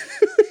 minutes,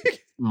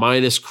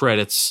 minus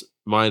credits,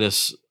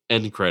 minus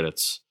end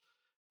credits,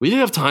 we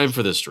didn't have time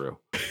for this, Drew.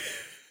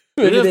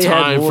 We didn't have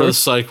time for the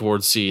psych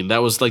ward scene.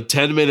 That was like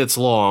 10 minutes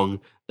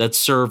long that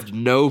served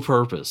no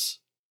purpose.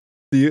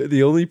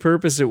 The only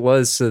purpose it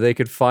was so they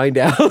could find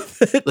out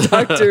that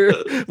Dr.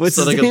 What's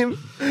his name?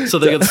 So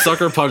they could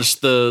sucker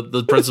punch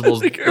the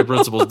principal's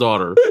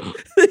daughter.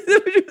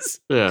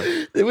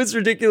 It was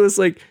ridiculous.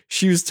 Like,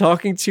 she was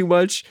talking too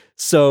much,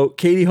 so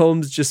Katie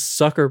Holmes just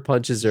sucker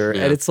punches her.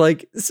 Yeah. And it's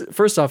like,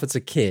 first off, it's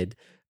a kid.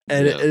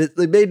 And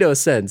it made no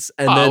sense.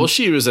 And then, well,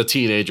 she was a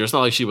teenager. It's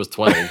not like she was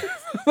 12.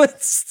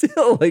 But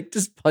still, like,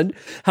 just punch.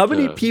 How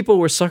many people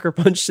were sucker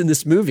punched in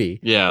this movie?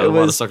 Yeah, a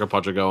lot of sucker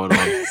puncher going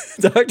on.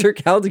 Dr.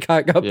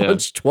 Caldecott got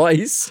punched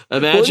twice.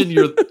 Imagine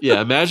you're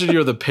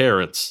the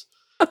parents.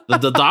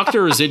 The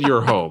doctor is in your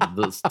home.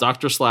 The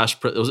doctor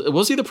 /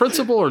 was he the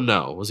principal or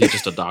no? Was he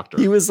just a doctor?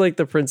 He was like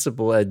the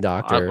principal and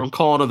doctor. I'm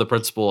calling him the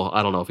principal.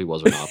 I don't know if he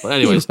was or not. But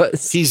anyways,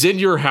 he's in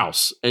your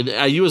house. And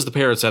you as the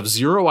parents have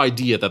zero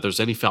idea that there's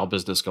any foul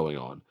business going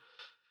on.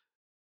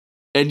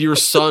 And your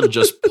son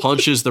just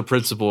punches the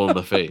principal in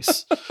the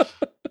face.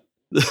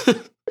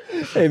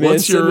 Hey man,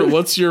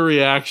 what's your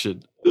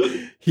reaction?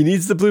 He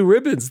needs the blue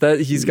ribbons. That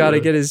he's got to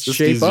get his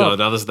shape up.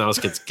 Now this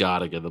kid's got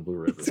to get the blue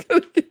ribbons.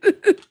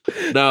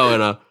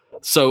 No,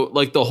 so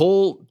like the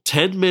whole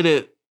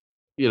 10-minute,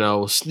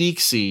 sneak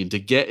scene to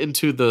get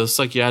into the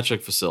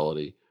psychiatric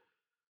facility,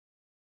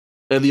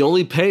 and the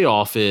only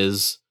payoff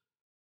is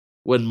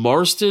when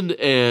Marston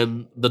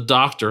and the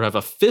doctor have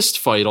a fist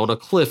fight on a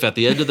cliff at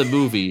the end of the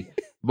movie.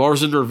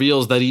 Marston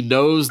reveals that he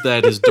knows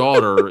that his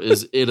daughter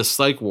is in a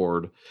psych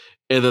ward,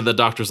 and then the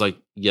doctor's like,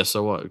 "Yes,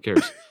 so what? Who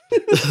cares?"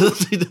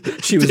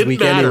 She was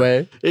weak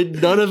anyway.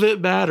 None of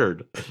it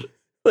mattered.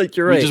 Like,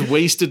 you're right. We just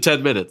wasted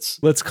 10 minutes.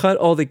 Let's cut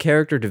all the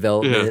character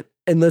development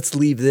and let's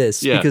leave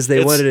this because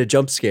they wanted a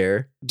jump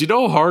scare. Do you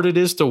know how hard it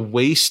is to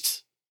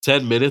waste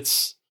 10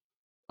 minutes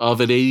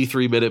of an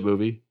 83-minute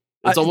movie?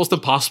 It's almost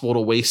impossible to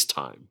waste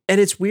time. And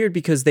it's weird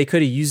because they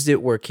could have used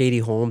it where Katie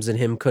Holmes and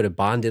him could have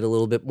bonded a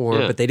little bit more,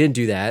 but they didn't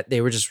do that.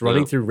 They were just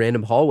running through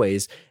random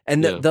hallways.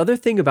 And the other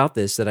thing about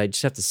this that I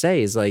just have to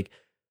say is, like,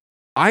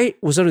 I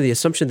was under the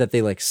assumption that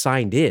they like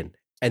signed in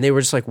and they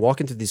were just like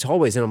walking through these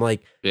hallways. And I'm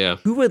like,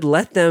 who would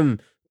let them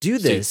do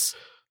this?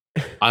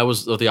 See, I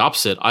was the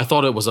opposite. I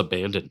thought it was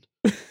abandoned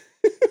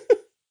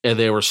and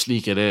they were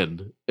sneaking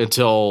in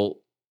until,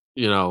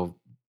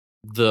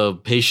 the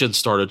patients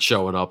started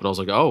showing up and I was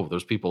like, oh,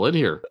 there's people in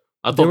here.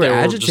 I thought they were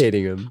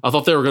agitating him. I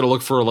thought they were going to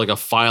look for like a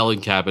filing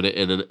cabinet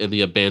in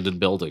the abandoned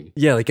building.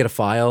 Yeah, like get a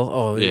file.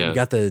 Oh, you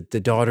got the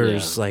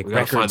daughter's like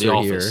records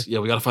are here. Yeah,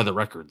 we got to find the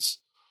records.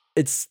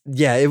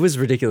 It was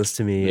ridiculous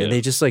to me. And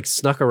they just like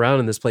snuck around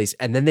in this place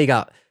and then they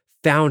got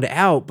found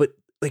out. But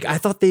like, I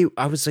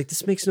was like,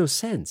 this makes no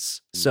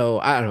sense. So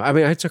I don't know. I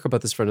mean, I talk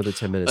about this for another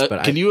 10 minutes,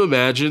 but can you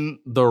imagine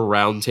the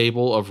round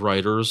table of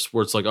writers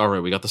where it's like, all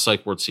right, we got the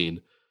psych ward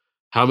scene.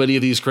 How many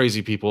of these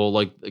crazy people,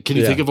 like, can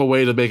you think of a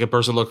way to make a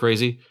person look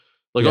crazy?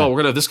 Like, we're going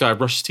to have this guy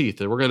brush his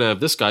teeth and we're going to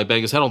have this guy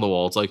bang his head on the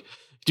wall. It's like,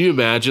 do you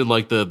imagine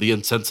like the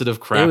insensitive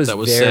crap that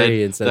was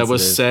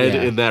said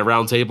in that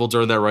round table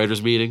during that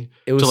writers meeting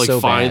to like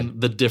so find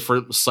bad. The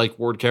different psych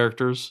ward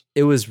characters?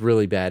 It was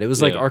really bad. It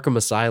was like Arkham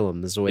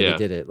Asylum is the way they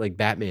did it, like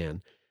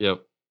Batman.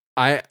 Yep.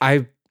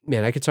 I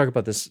could talk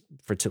about this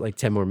for like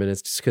 10 more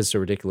minutes just because it's so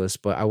ridiculous,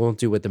 but I won't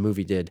do what the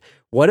movie did.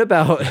 What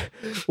about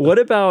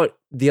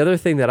the other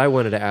thing that I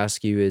wanted to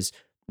ask you is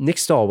Nick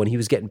Stahl, when he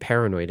was getting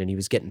paranoid and he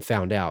was getting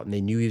found out and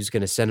they knew he was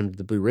going to send him to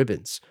the blue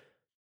ribbons,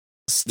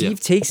 Steve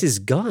takes his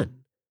gun.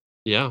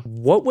 Yeah.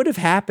 What would have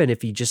happened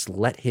if he just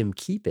let him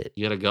keep it?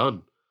 He had a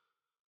gun.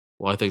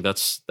 Well, I think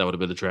that would have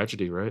been a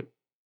tragedy, right?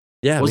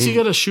 Yeah. Was he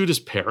going to shoot his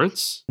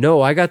parents?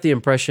 No, I got the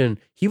impression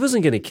he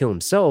wasn't going to kill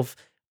himself.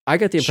 I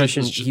got the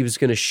impression he was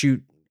going to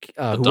shoot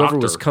whoever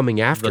was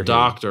coming after him. The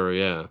doctor,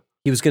 yeah.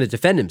 He was going to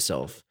defend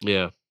himself.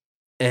 Yeah.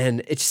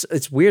 And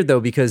it's weird, though,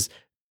 because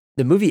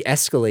the movie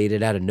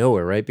escalated out of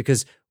nowhere, right?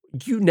 Because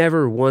you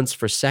never once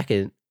for a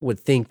second would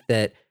think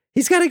that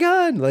he's got a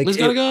gun. Like He's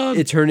got a gun.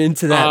 It turned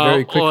into that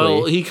very quickly.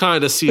 Well, he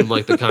kind of seemed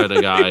like the kind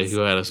of guy who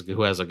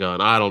has a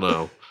gun. I don't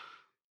know.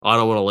 I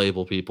don't want to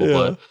label people,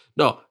 but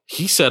no,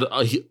 he said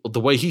the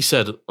way he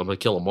said, "I'm going to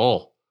kill them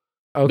all."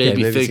 Okay,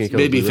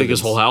 maybe think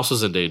his whole house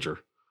is in danger.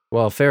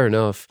 Well, fair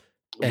enough.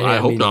 And, I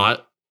hope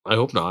not. I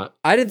hope not.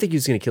 I didn't think he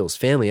was going to kill his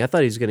family. I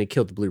thought he was going to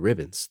kill the Blue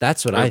Ribbons.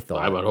 That's what I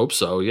thought. I would hope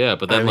so, yeah.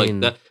 But then,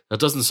 that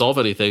doesn't solve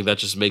anything. That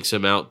just makes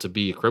him out to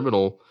be a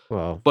criminal.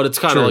 Well, but it's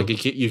kind of like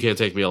you can't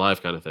take me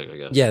alive kind of thing, I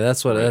guess. Yeah,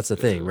 that's the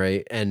thing,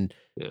 right? And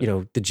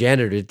the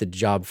janitor did the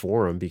job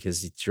for him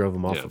because he drove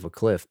him off of a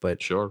cliff.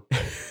 But sure.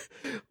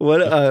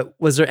 What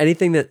was there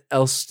anything that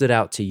else stood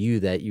out to you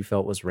that you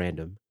felt was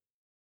random?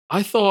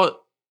 I thought,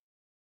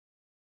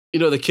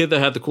 the kid that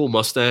had the cool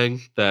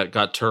Mustang that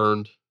got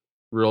turned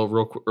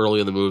real early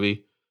in the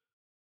movie.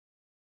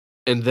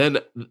 And then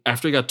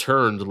after he got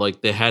turned,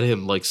 like they had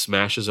him like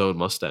smash his own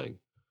Mustang.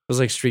 It was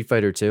like Street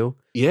Fighter 2.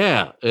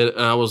 Yeah. And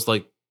I was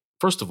like,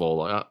 first of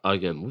all,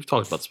 again, we've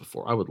talked about this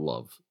before. I would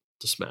love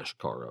to smash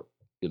a car up.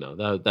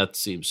 That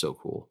seems so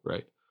cool,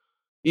 right?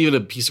 Even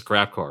a piece of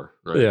crap car,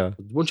 right? Yeah.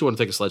 Wouldn't you want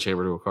to take a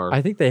sledgehammer to a car?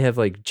 I think they have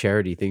like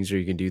charity things where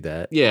you can do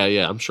that.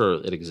 Yeah. I'm sure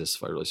it exists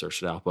if I really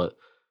searched it out. But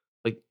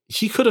like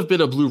he could have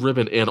been a Blue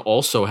Ribbon and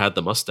also had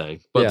the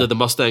Mustang. But the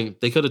Mustang,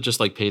 they could have just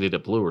like painted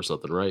it blue or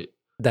something, right?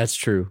 That's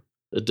true.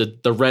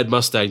 The red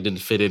Mustang didn't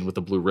fit in with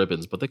the blue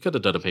ribbons, but they could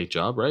have done a paint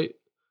job, right?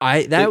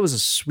 That was a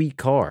sweet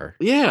car.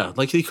 Yeah,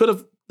 like they could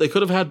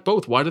have had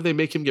both. Why did they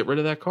make him get rid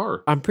of that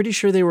car? I'm pretty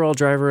sure they were all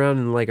driving around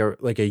in like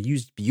a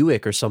used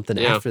Buick or something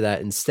after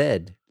that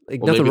instead.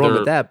 Like nothing wrong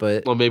with that,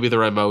 but maybe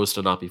their MO is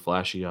to not be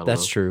flashy. I don't know.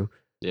 That's true.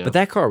 Yeah. But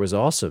that car was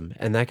awesome,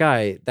 and that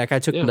guy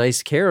took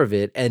nice care of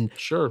it. And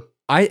sure,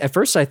 at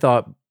first I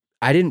thought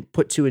I didn't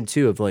put two and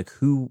two of like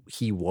who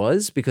he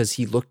was because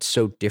he looked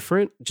so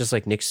different, just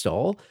like Nick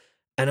Stahl.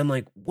 And I'm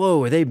like,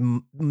 whoa, are they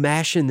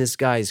mashing this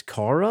guy's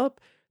car up?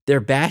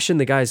 They're bashing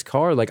the guy's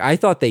car. Like I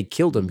thought they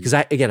killed him because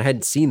I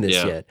hadn't seen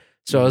this yet.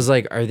 So I was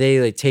like, are they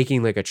like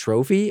taking like a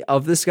trophy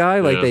of this guy?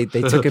 Like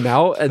they took him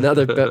out and now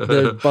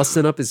they're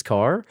busting up his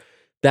car.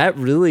 That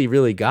really,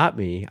 really got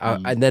me.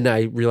 And then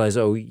I realized,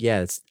 oh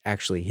yeah, it's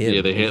actually him.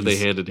 Yeah, they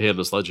handed him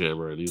a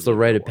sledgehammer. And it's the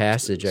rite of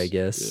passage, I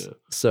guess. Yeah.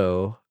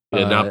 So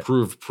now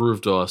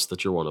prove to us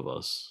that you're one of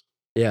us.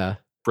 Yeah.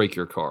 Break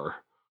your car.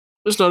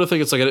 There's another thing.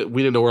 It's like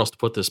we didn't know where else to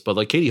put this, but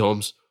like Katie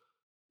Holmes,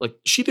 like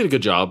she did a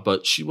good job,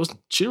 but she didn't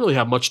really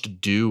have much to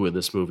do in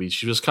this movie.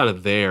 She was kind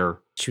of there.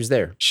 She was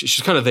there.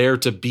 She's kind of there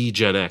to be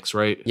Gen X,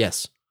 right?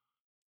 Yes.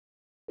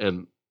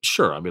 And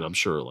sure, I mean, I'm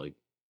sure like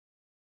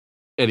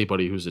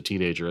anybody who's a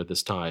teenager at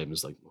this time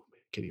is like, oh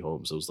man, Katie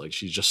Holmes. It was like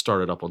she just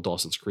started up on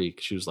Dawson's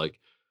Creek. She was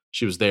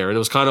there, and it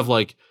was kind of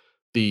like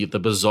the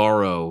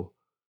Bizarro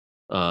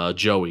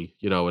Joey,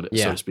 so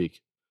to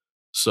speak.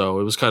 So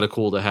it was kind of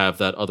cool to have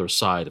that other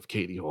side of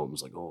Katie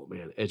Holmes, like, oh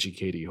man, edgy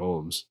Katie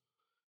Holmes.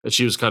 And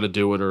she was kind of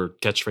doing her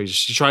catchphrase.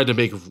 She tried to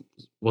make,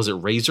 was it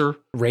Razor?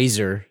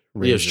 Razor.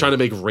 Yeah, she was trying to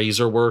make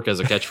Razor work as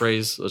a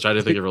catchphrase, which I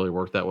didn't think it really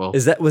worked that well.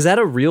 Was that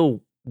a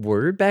real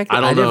word back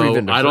then? I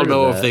don't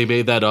know if they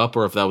made that up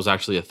or if that was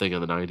actually a thing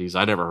in the 90s.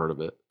 I never heard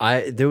of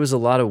it. There was a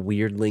lot of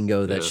weird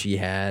lingo that she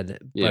had,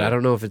 but I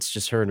don't know if it's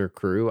just her and her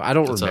crew. I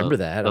don't remember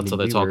that. That's how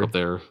they talk up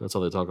there. That's how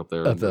they talk up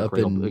there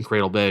in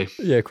Cradle Bay.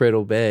 Yeah,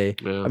 Cradle Bay.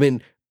 Yeah. I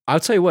mean, I'll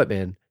tell you what,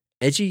 man.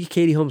 Edgy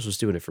Katie Holmes was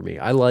doing it for me.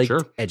 I liked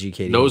edgy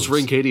Katie Nose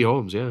Holmes. ring Katie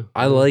Holmes, yeah.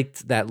 I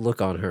liked that look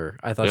on her.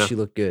 I thought she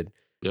looked good.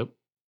 Yep.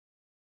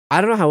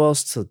 I don't know how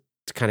else to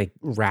kind of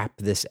wrap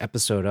this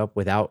episode up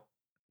without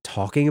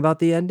talking about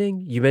the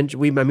ending.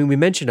 We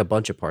mentioned a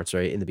bunch of parts,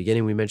 right? In the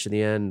beginning, we mentioned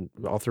the end.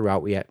 All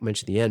throughout, we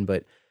mentioned the end.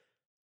 But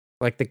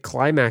like the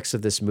climax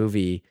of this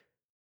movie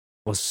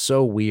was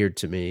so weird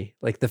to me.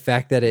 Like the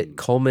fact that it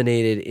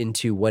culminated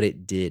into what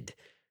it did.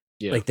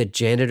 Yeah. Like the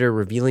janitor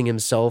revealing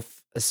himself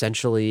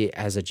essentially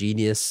as a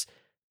genius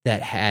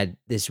that had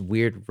this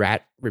weird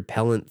rat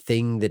repellent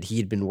thing that he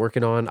had been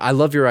working on. I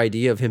love your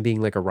idea of him being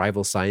like a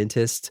rival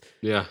scientist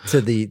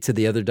to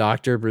the other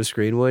doctor, Bruce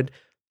Greenwood.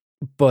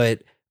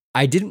 But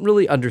I didn't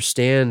really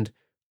understand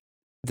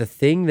the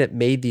thing that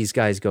made these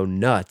guys go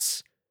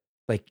nuts.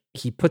 Like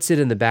he puts it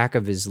in the back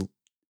of his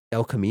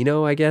El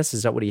Camino, I guess.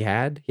 Is that what he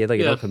had? He had like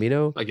an El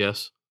Camino? I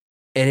guess.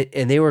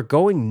 And they were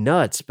going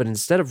nuts, but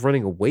instead of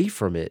running away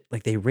from it,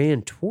 like they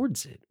ran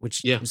towards it,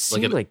 which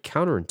seemed like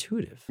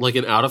counterintuitive. Like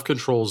an out of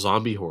control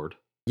zombie horde.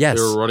 Yes.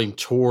 They were running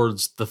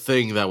towards the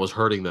thing that was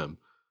hurting them.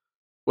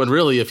 When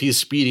really, if he's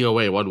speeding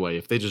away one way,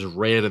 if they just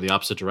ran in the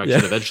opposite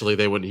direction, eventually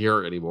they wouldn't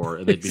hear it anymore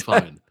and they'd be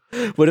fine.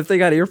 What if they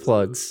got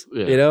earplugs?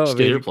 Yeah,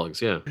 get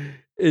earplugs, yeah.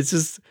 It's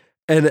just,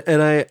 and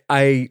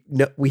I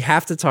know we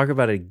have to talk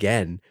about it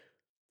again.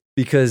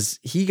 Because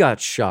he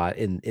got shot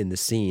in the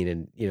scene,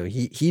 and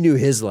he knew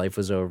his life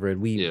was over, and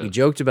we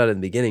joked about it in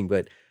the beginning.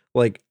 But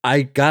like,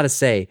 I gotta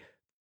say,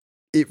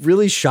 it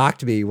really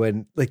shocked me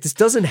when like this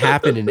doesn't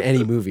happen in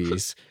any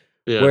movies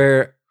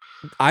where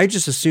I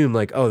just assume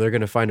like, oh, they're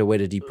gonna find a way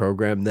to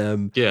deprogram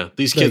them. Yeah,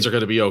 these kids are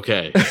gonna be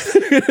okay.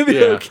 They're gonna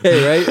be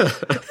okay,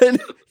 right? And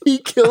he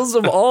kills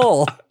them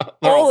all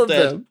of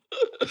them.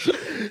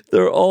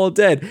 They're all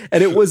dead.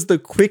 And it was the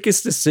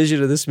quickest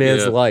decision of this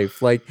man's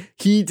life. Like,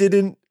 he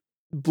didn't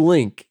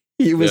blink.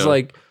 He was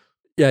like,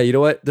 yeah, you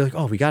know what? They're like,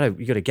 oh, you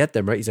gotta get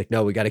them, right? He's like,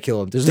 no, we gotta kill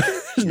them. There's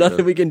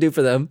nothing we can do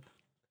for them.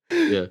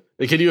 Yeah.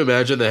 And can you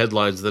imagine the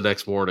headlines the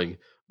next morning?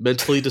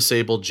 Mentally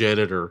disabled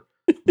janitor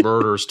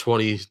murders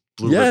 20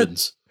 blue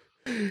ribbons.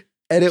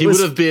 And he would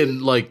have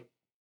been like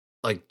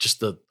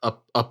just a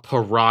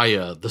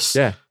pariah,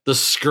 the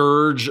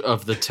scourge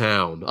of the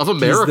town, of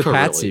America. He's the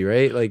patsy,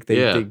 really. Right? Like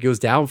it goes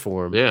down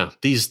for him. Yeah.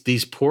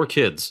 These poor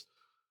kids,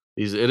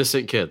 these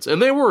innocent kids.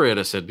 And they were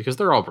innocent because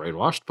they're all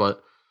brainwashed,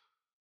 but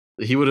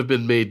he would have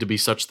been made to be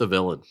such the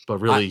villain. But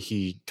really,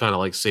 he kind of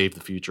like saved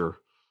the future.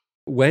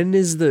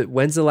 When's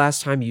the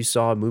last time you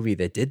saw a movie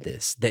that did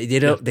this? They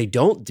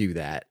don't do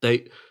that.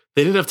 They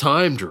didn't have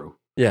time, Drew.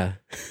 Yeah.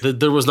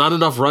 There was not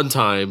enough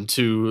runtime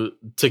to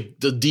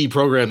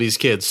deprogram these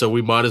kids, so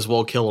we might as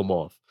well kill them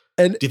off.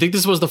 And do you think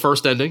this was the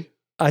first ending?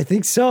 I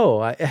think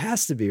so. It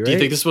has to be, right? Do you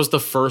think this was the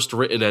first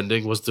written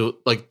ending? Was to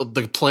like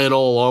the plan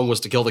all along was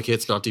to kill the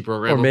kids, not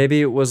deprogram them? Or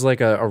maybe it was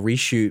like a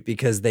reshoot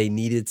because they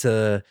needed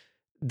to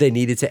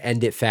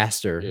end it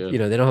faster. Yeah. You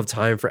know, they don't have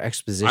time for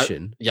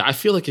exposition. I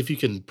feel like if you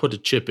can put a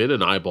chip in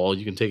an eyeball,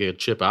 you can take a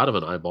chip out of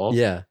an eyeball.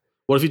 Yeah.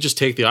 What if you just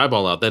take the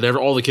eyeball out? Then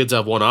all the kids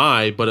have one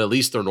eye, but at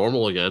least they're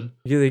normal again.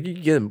 You can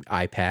get an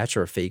eye patch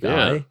or a fake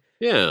eye.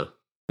 Yeah.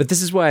 But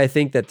this is why I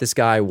think that this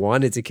guy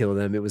wanted to kill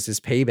them. It was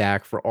his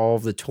payback for all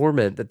of the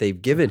torment that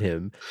they've given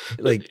him.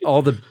 Like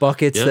all the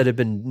buckets that have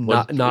been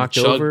knocked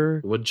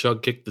over. When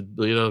Chug kicking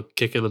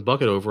the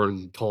bucket over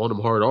and calling him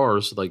hard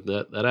R's, like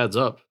that adds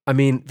up. I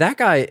mean, that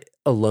guy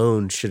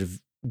alone should have.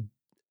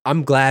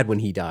 I'm glad when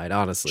he died,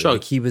 honestly. Chug,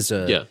 like he was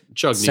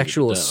Chug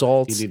sexual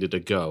assault. He needed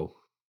to go.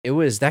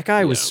 That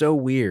guy was so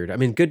weird. I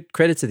mean, good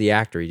credit to the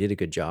actor. He did a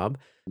good job.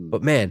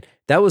 But man,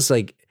 that was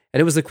like, and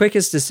it was the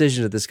quickest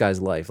decision of this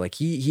guy's life. Like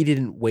he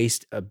didn't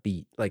waste a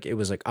beat. Like it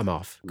was like, I'm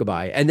off.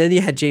 Goodbye. And then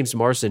you had James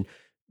Marsden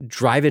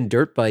driving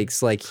dirt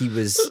bikes like he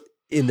was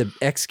in the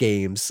X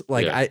Games.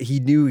 Like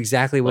he knew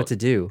exactly what to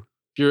do.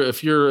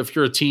 If you're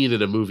a teen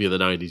in a movie in the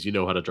 90s, you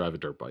know how to drive a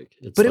dirt bike.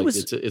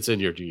 It's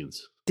in your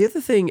genes. The other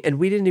thing, and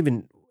we didn't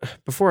even,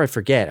 before I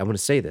forget, I want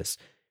to say this.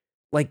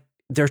 Like,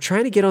 they're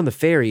trying to get on the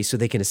ferry so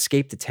they can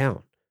escape the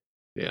town.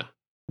 Yeah.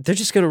 They're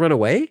just going to run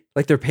away?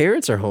 Like, their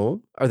parents are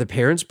home. Are the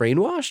parents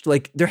brainwashed?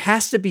 Like, there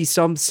has to be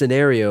some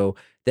scenario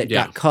that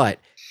got cut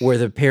where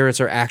the parents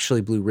are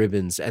actually blue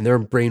ribbons and they're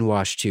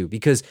brainwashed too,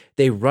 because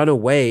they run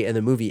away and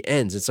the movie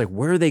ends. It's like,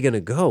 where are they going to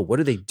go? What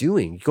are they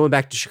doing? Going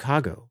back to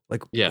Chicago?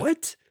 Like,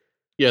 what?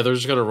 Yeah, they're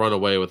just going to run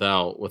away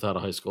without a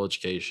high school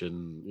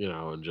education,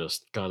 and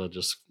just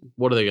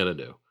what are they going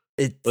to do?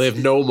 They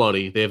have no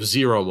money. They have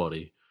zero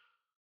money.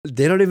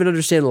 They don't even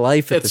understand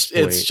life at this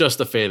point. It's just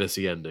a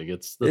fantasy ending.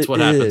 That's what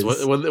happens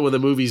when the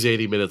movie's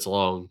 80 minutes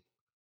long.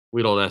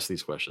 We don't ask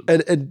these questions.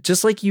 And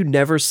just like you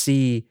never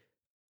see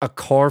a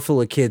car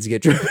full of kids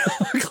get driven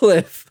off a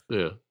cliff.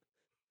 Yeah.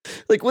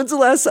 Like, when's the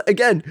last time?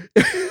 Again,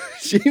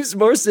 James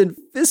Marsden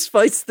fist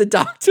fights the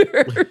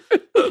doctor.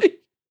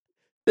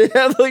 They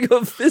have like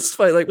a fist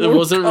fight. Like, it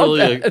wasn't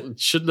really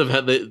shouldn't have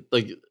had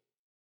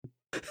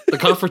the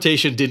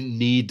confrontation didn't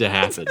need to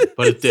happen,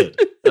 but it did.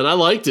 And I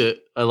liked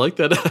it. I liked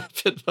that it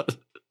happened, but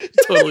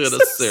totally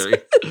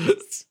unnecessary.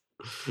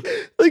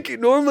 Like,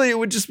 normally it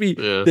would just be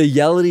they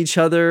yell at each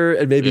other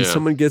and maybe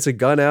someone gets a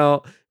gun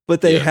out,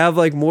 but they have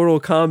like Mortal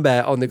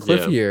Kombat on the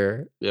cliff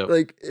here. Yeah.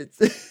 Like,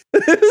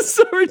 it's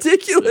so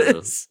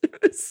ridiculous.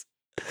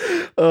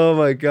 Oh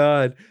my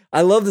God.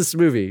 I love this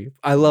movie.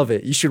 I love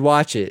it. You should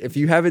watch it. If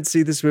you haven't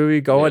seen this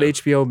movie, go on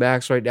HBO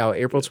Max right now,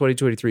 April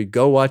 2023.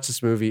 Go watch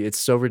this movie. It's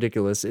so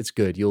ridiculous. It's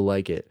good. You'll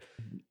like it.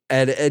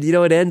 And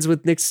it ends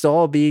with Nick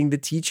Stahl being the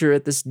teacher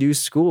at this new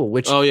school,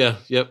 which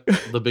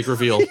the big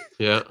reveal.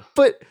 Yeah.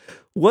 But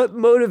what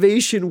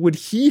motivation would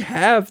he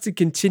have to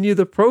continue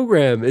the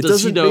program? It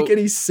doesn't make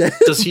any sense.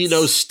 Does he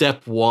know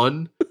step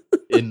one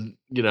in,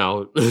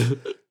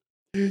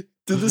 Do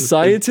the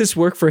scientists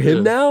work for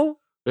him now?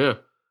 Yeah.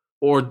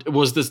 Or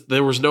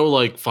there was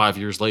no 5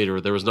 years later,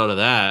 there was none of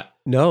that.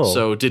 No.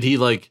 So did he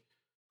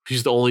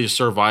he's the only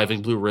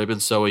surviving blue ribbon,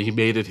 so he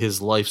made it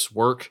his life's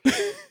work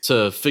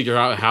to figure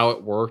out how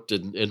it worked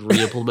and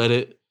re-implement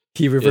it.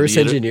 He reverse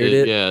engineered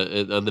it. Yeah,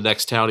 in the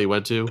next town he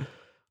went to.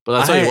 But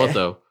I'll tell you what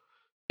though,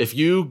 if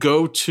you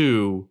go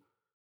to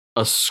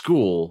a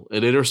school,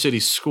 an inner city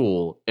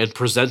school, and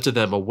present to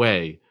them a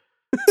way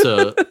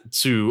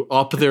to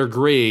up their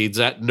grades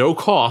at no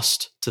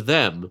cost to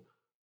them,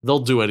 they'll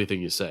do anything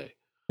you say.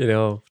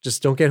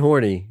 Just don't get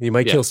horny. You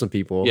might kill some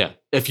people. Yeah.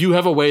 If you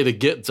have a way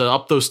to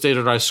up those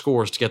standardized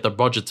scores to get their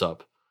budgets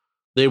up,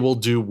 they will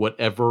do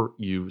whatever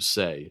you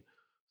say.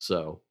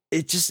 So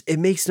it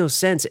makes no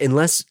sense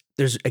unless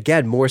there's,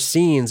 again, more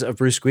scenes of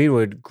Bruce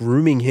Greenwood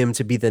grooming him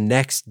to be the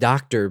next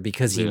doctor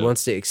because he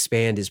wants to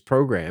expand his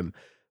program.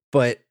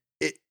 But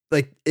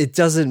it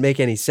doesn't make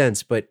any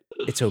sense, but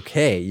it's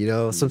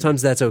okay.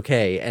 Sometimes that's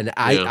okay. And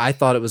I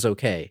thought it was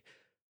okay.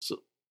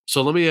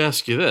 So let me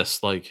ask you this,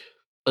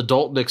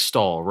 adult Nick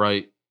Stahl,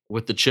 right?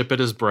 With the chip in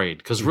his brain.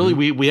 Because really,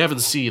 we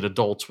haven't seen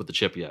adults with the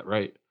chip yet,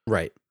 right?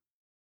 Right.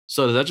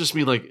 So does that just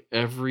mean like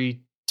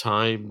every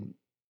time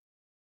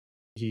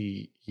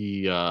he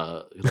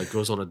like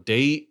goes on a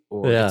date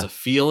or gets a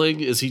feeling,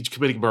 is he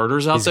committing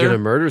murders out there? He's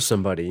gonna murder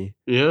somebody.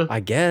 Yeah, I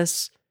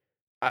guess.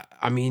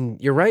 I mean,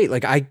 you're right.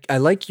 Like I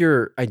like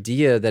your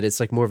idea that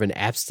it's like more of an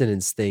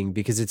abstinence thing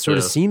because it sort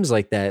of seems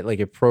like that. Like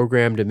it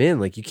programmed him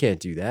in. Like you can't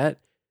do that.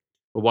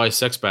 But why is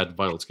sex bad and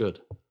violence good?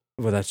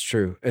 Well, that's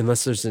true.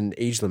 Unless there's an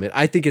age limit,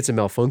 I think it's a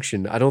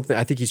malfunction. I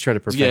think he's trying to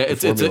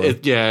perfect.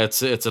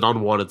 It's an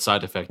unwanted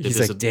side effect. He's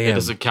like, damn, it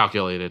isn't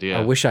calculated. Yeah,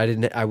 I wish I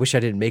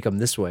didn't make him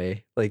this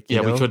way. Like,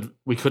 you know?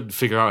 we couldn't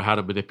figure out how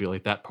to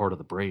manipulate that part of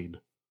the brain.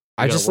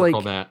 I just like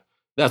on that.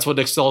 That's what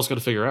Nick Stahl's going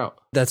to figure out.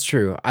 That's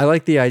true. I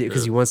like the idea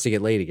because he wants to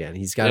get laid again.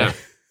 He's got to.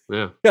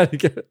 Yeah. Gotta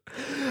get.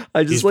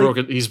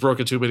 He's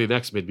broken too many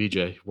necks mid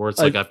BJ. Where it's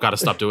like I've got to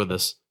stop doing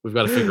this. We've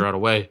got to figure out a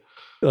way.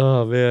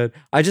 Oh man,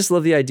 I just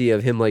love the idea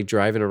of him like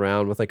driving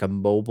around with like a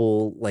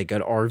mobile, like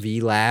an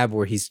RV lab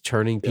where he's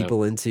turning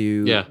people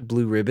into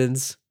blue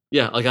ribbons.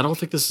 Yeah, like I don't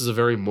think this is a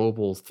very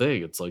mobile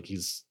thing. It's like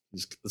it's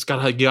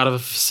got to get out of a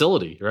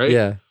facility, right?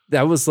 Yeah,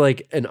 that was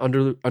like an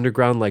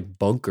underground like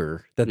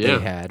bunker that they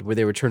had where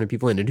they were turning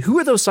people in. And who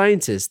are those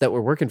scientists that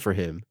were working for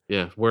him?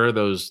 Yeah, wearing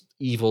those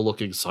evil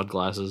looking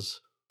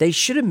sunglasses. They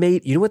should have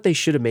made. You know what they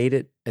should have made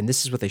it, and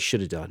this is what they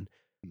should have done.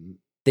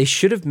 They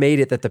should have made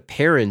it that the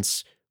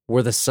parents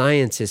were the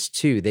scientists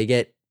too. They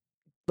get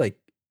like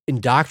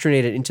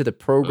indoctrinated into the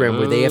program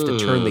where they have to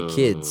turn the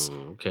kids.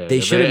 Okay. They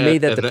should have made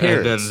that the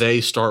parents. And then they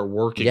start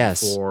working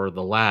for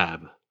the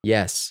lab.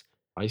 Yes.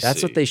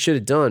 That's what they should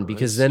have done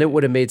because then it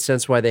would have made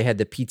sense why they had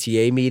the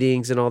PTA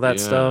meetings and all that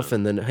stuff.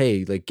 And then,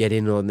 hey, like get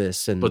in on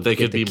this. But they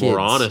could be more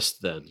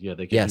honest then. Yeah,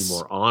 they could be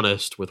more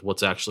honest with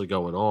what's actually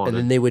going on. And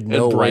then they would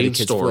know why the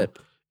kids flip.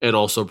 And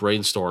also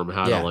brainstorm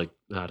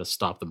how to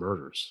stop the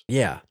murders.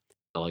 Yeah.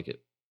 I like it.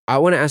 I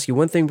want to ask you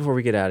one thing before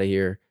we get out of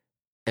here.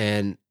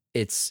 And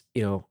it's,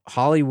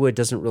 Hollywood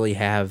doesn't really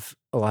have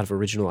a lot of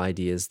original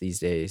ideas these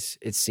days,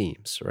 it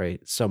seems,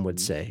 right? Some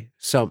would say.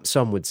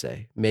 Some would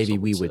say. Maybe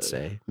we would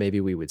say. Maybe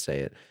we would say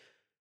it.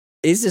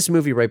 Is this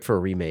movie ripe for a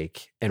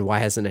remake? And why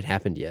hasn't it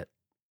happened yet?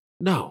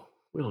 No,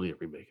 we don't need a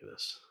remake of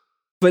this.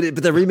 But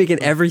they're remaking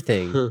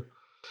everything.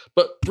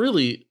 But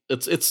really,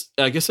 it's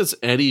I guess it's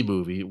any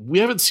movie. We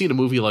haven't seen a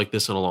movie like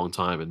this in a long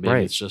time, and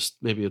maybe it's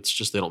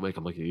just they don't make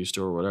them like they used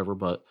to or whatever.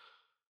 But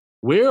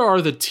where are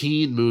the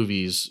teen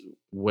movies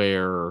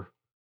where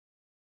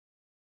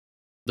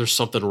there's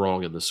something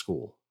wrong in the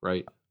school,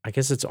 right? I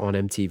guess it's on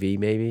MTV,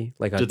 maybe.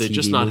 Like, do they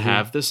just not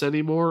have this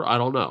anymore? I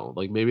don't know.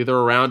 Like maybe they're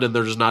around and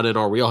they're just not in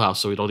our wheelhouse,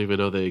 so we don't even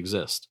know they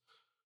exist.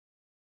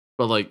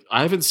 But like,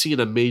 I haven't seen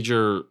a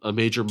major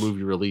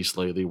movie release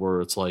lately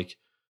where it's like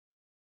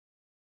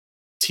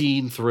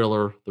teen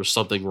thriller. There's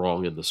something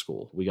wrong in the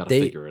school. We got to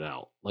figure it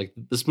out. Like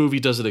this movie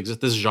doesn't exist.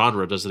 This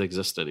genre doesn't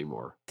exist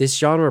anymore. This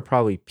genre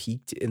probably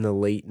peaked in the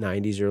late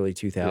 90s, early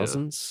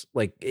 2000s. Yeah.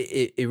 Like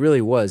it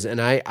really was.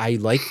 And I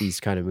like these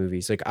kind of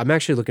movies. Like I'm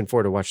actually looking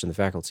forward to watching The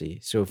Faculty.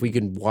 So if we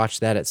can watch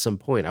that at some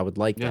point, I would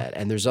like that.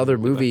 And there's other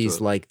movies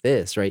like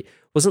this, right?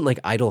 Wasn't like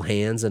Idle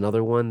Hands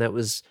another one that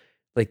was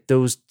like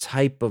those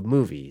type of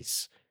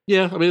movies?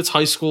 Yeah, I mean it's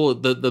high school.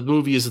 The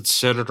movie isn't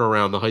centered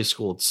around the high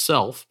school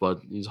itself, but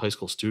he's a high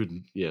school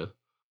student. Yeah,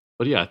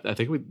 but yeah, I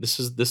think this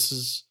is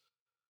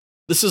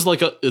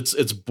like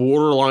it's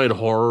borderline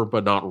horror,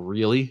 but not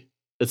really.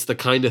 It's the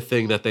kind of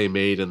thing that they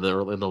made in the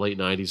late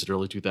 90s and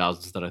early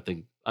 2000s that I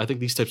think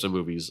these types of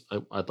movies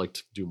I'd like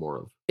to do more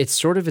of. It's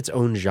sort of its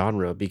own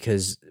genre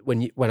because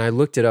when I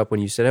looked it up, when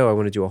you said, "Oh, I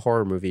want to do a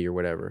horror movie or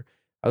whatever,"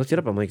 I looked it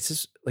up. I'm like, "Is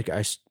this like?"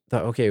 I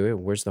thought, "Okay,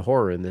 where's the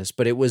horror in this?"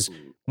 But it was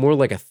more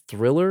like a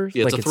thriller.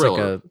 Yeah, like it's a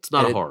thriller. It's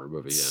not a horror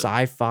movie. Yeah.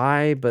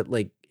 Sci-fi, but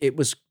like it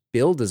was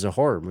billed as a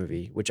horror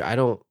movie, which I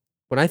don't.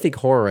 When I think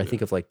horror, I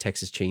think of like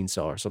Texas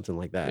Chainsaw or something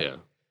like that. Yeah.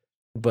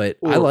 But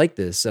I like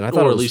this, and I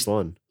thought it was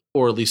fun.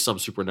 Or at least some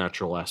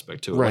supernatural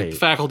aspect to it. Right. Like, The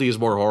Faculty is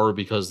more horror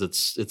because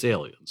it's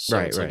aliens. So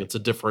it's like it's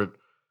a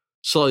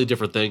slightly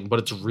different thing, but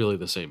it's really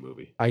the same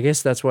movie. I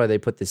guess that's why they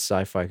put this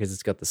sci-fi because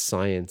it's got the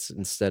science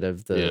instead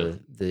of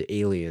the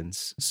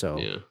aliens.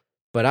 So,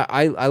 but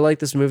I like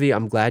this movie.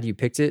 I'm glad you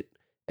picked it.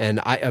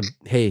 And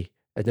hey,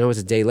 I know it's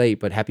a day late,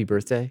 but happy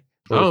birthday.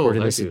 We're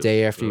recording this a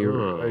day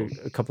after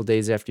a couple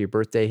days after your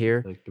birthday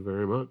here. Thank you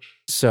very much.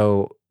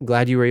 So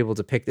glad you were able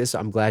to pick this.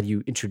 I'm glad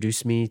you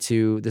introduced me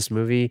to this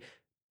movie.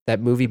 That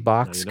movie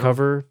box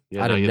cover.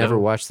 I'd have never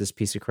watched this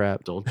piece of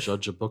crap. Don't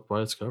judge a book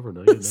by its cover.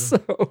 Now you know.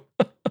 So,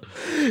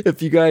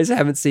 if you guys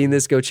haven't seen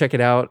this, go check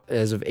it out.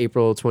 As of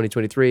April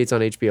 2023, it's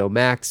on HBO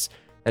Max.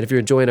 And if you're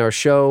enjoying our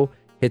show,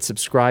 hit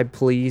subscribe,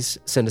 please.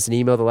 Send us an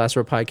email,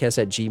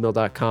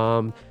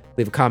 thelastropodcast@gmail.com.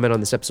 Leave a comment on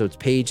this episode's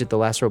page at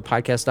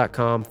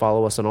thelastropodcast.com.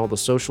 Follow us on all the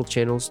social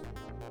channels,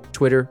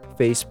 Twitter,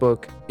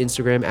 Facebook,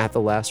 Instagram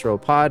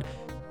 @thelastropod.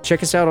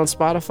 Check us out on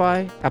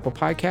Spotify, Apple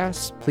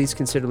Podcasts. Please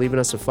consider leaving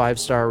us a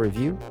 5-star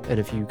review. And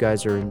if you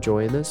guys are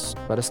enjoying this,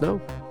 let us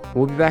know.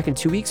 We'll be back in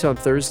 2 weeks on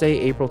Thursday,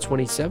 April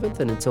 27th.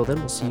 And until then,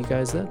 we'll see you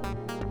guys then.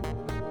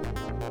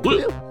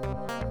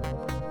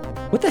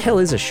 What the hell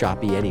is a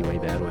shoppy anyway,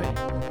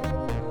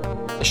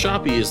 Badway? A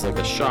shoppy is like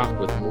a shop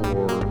with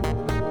more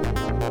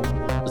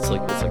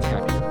like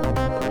happier.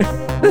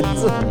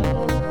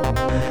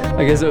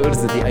 I guess what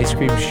is it? The ice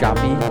cream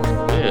shoppy?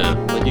 Yeah,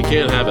 like you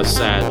can't have a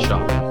sad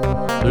shoppy.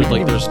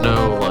 There's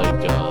no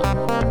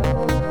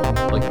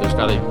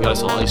you gotta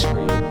sell ice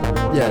cream.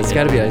 Yeah, it's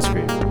got to be ice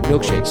cream.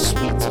 Milkshakes.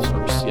 Sweets of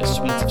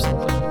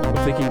some kind. I'm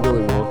thinking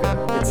Willy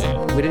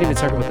Wonka. We didn't even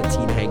talk about the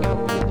teen hangover.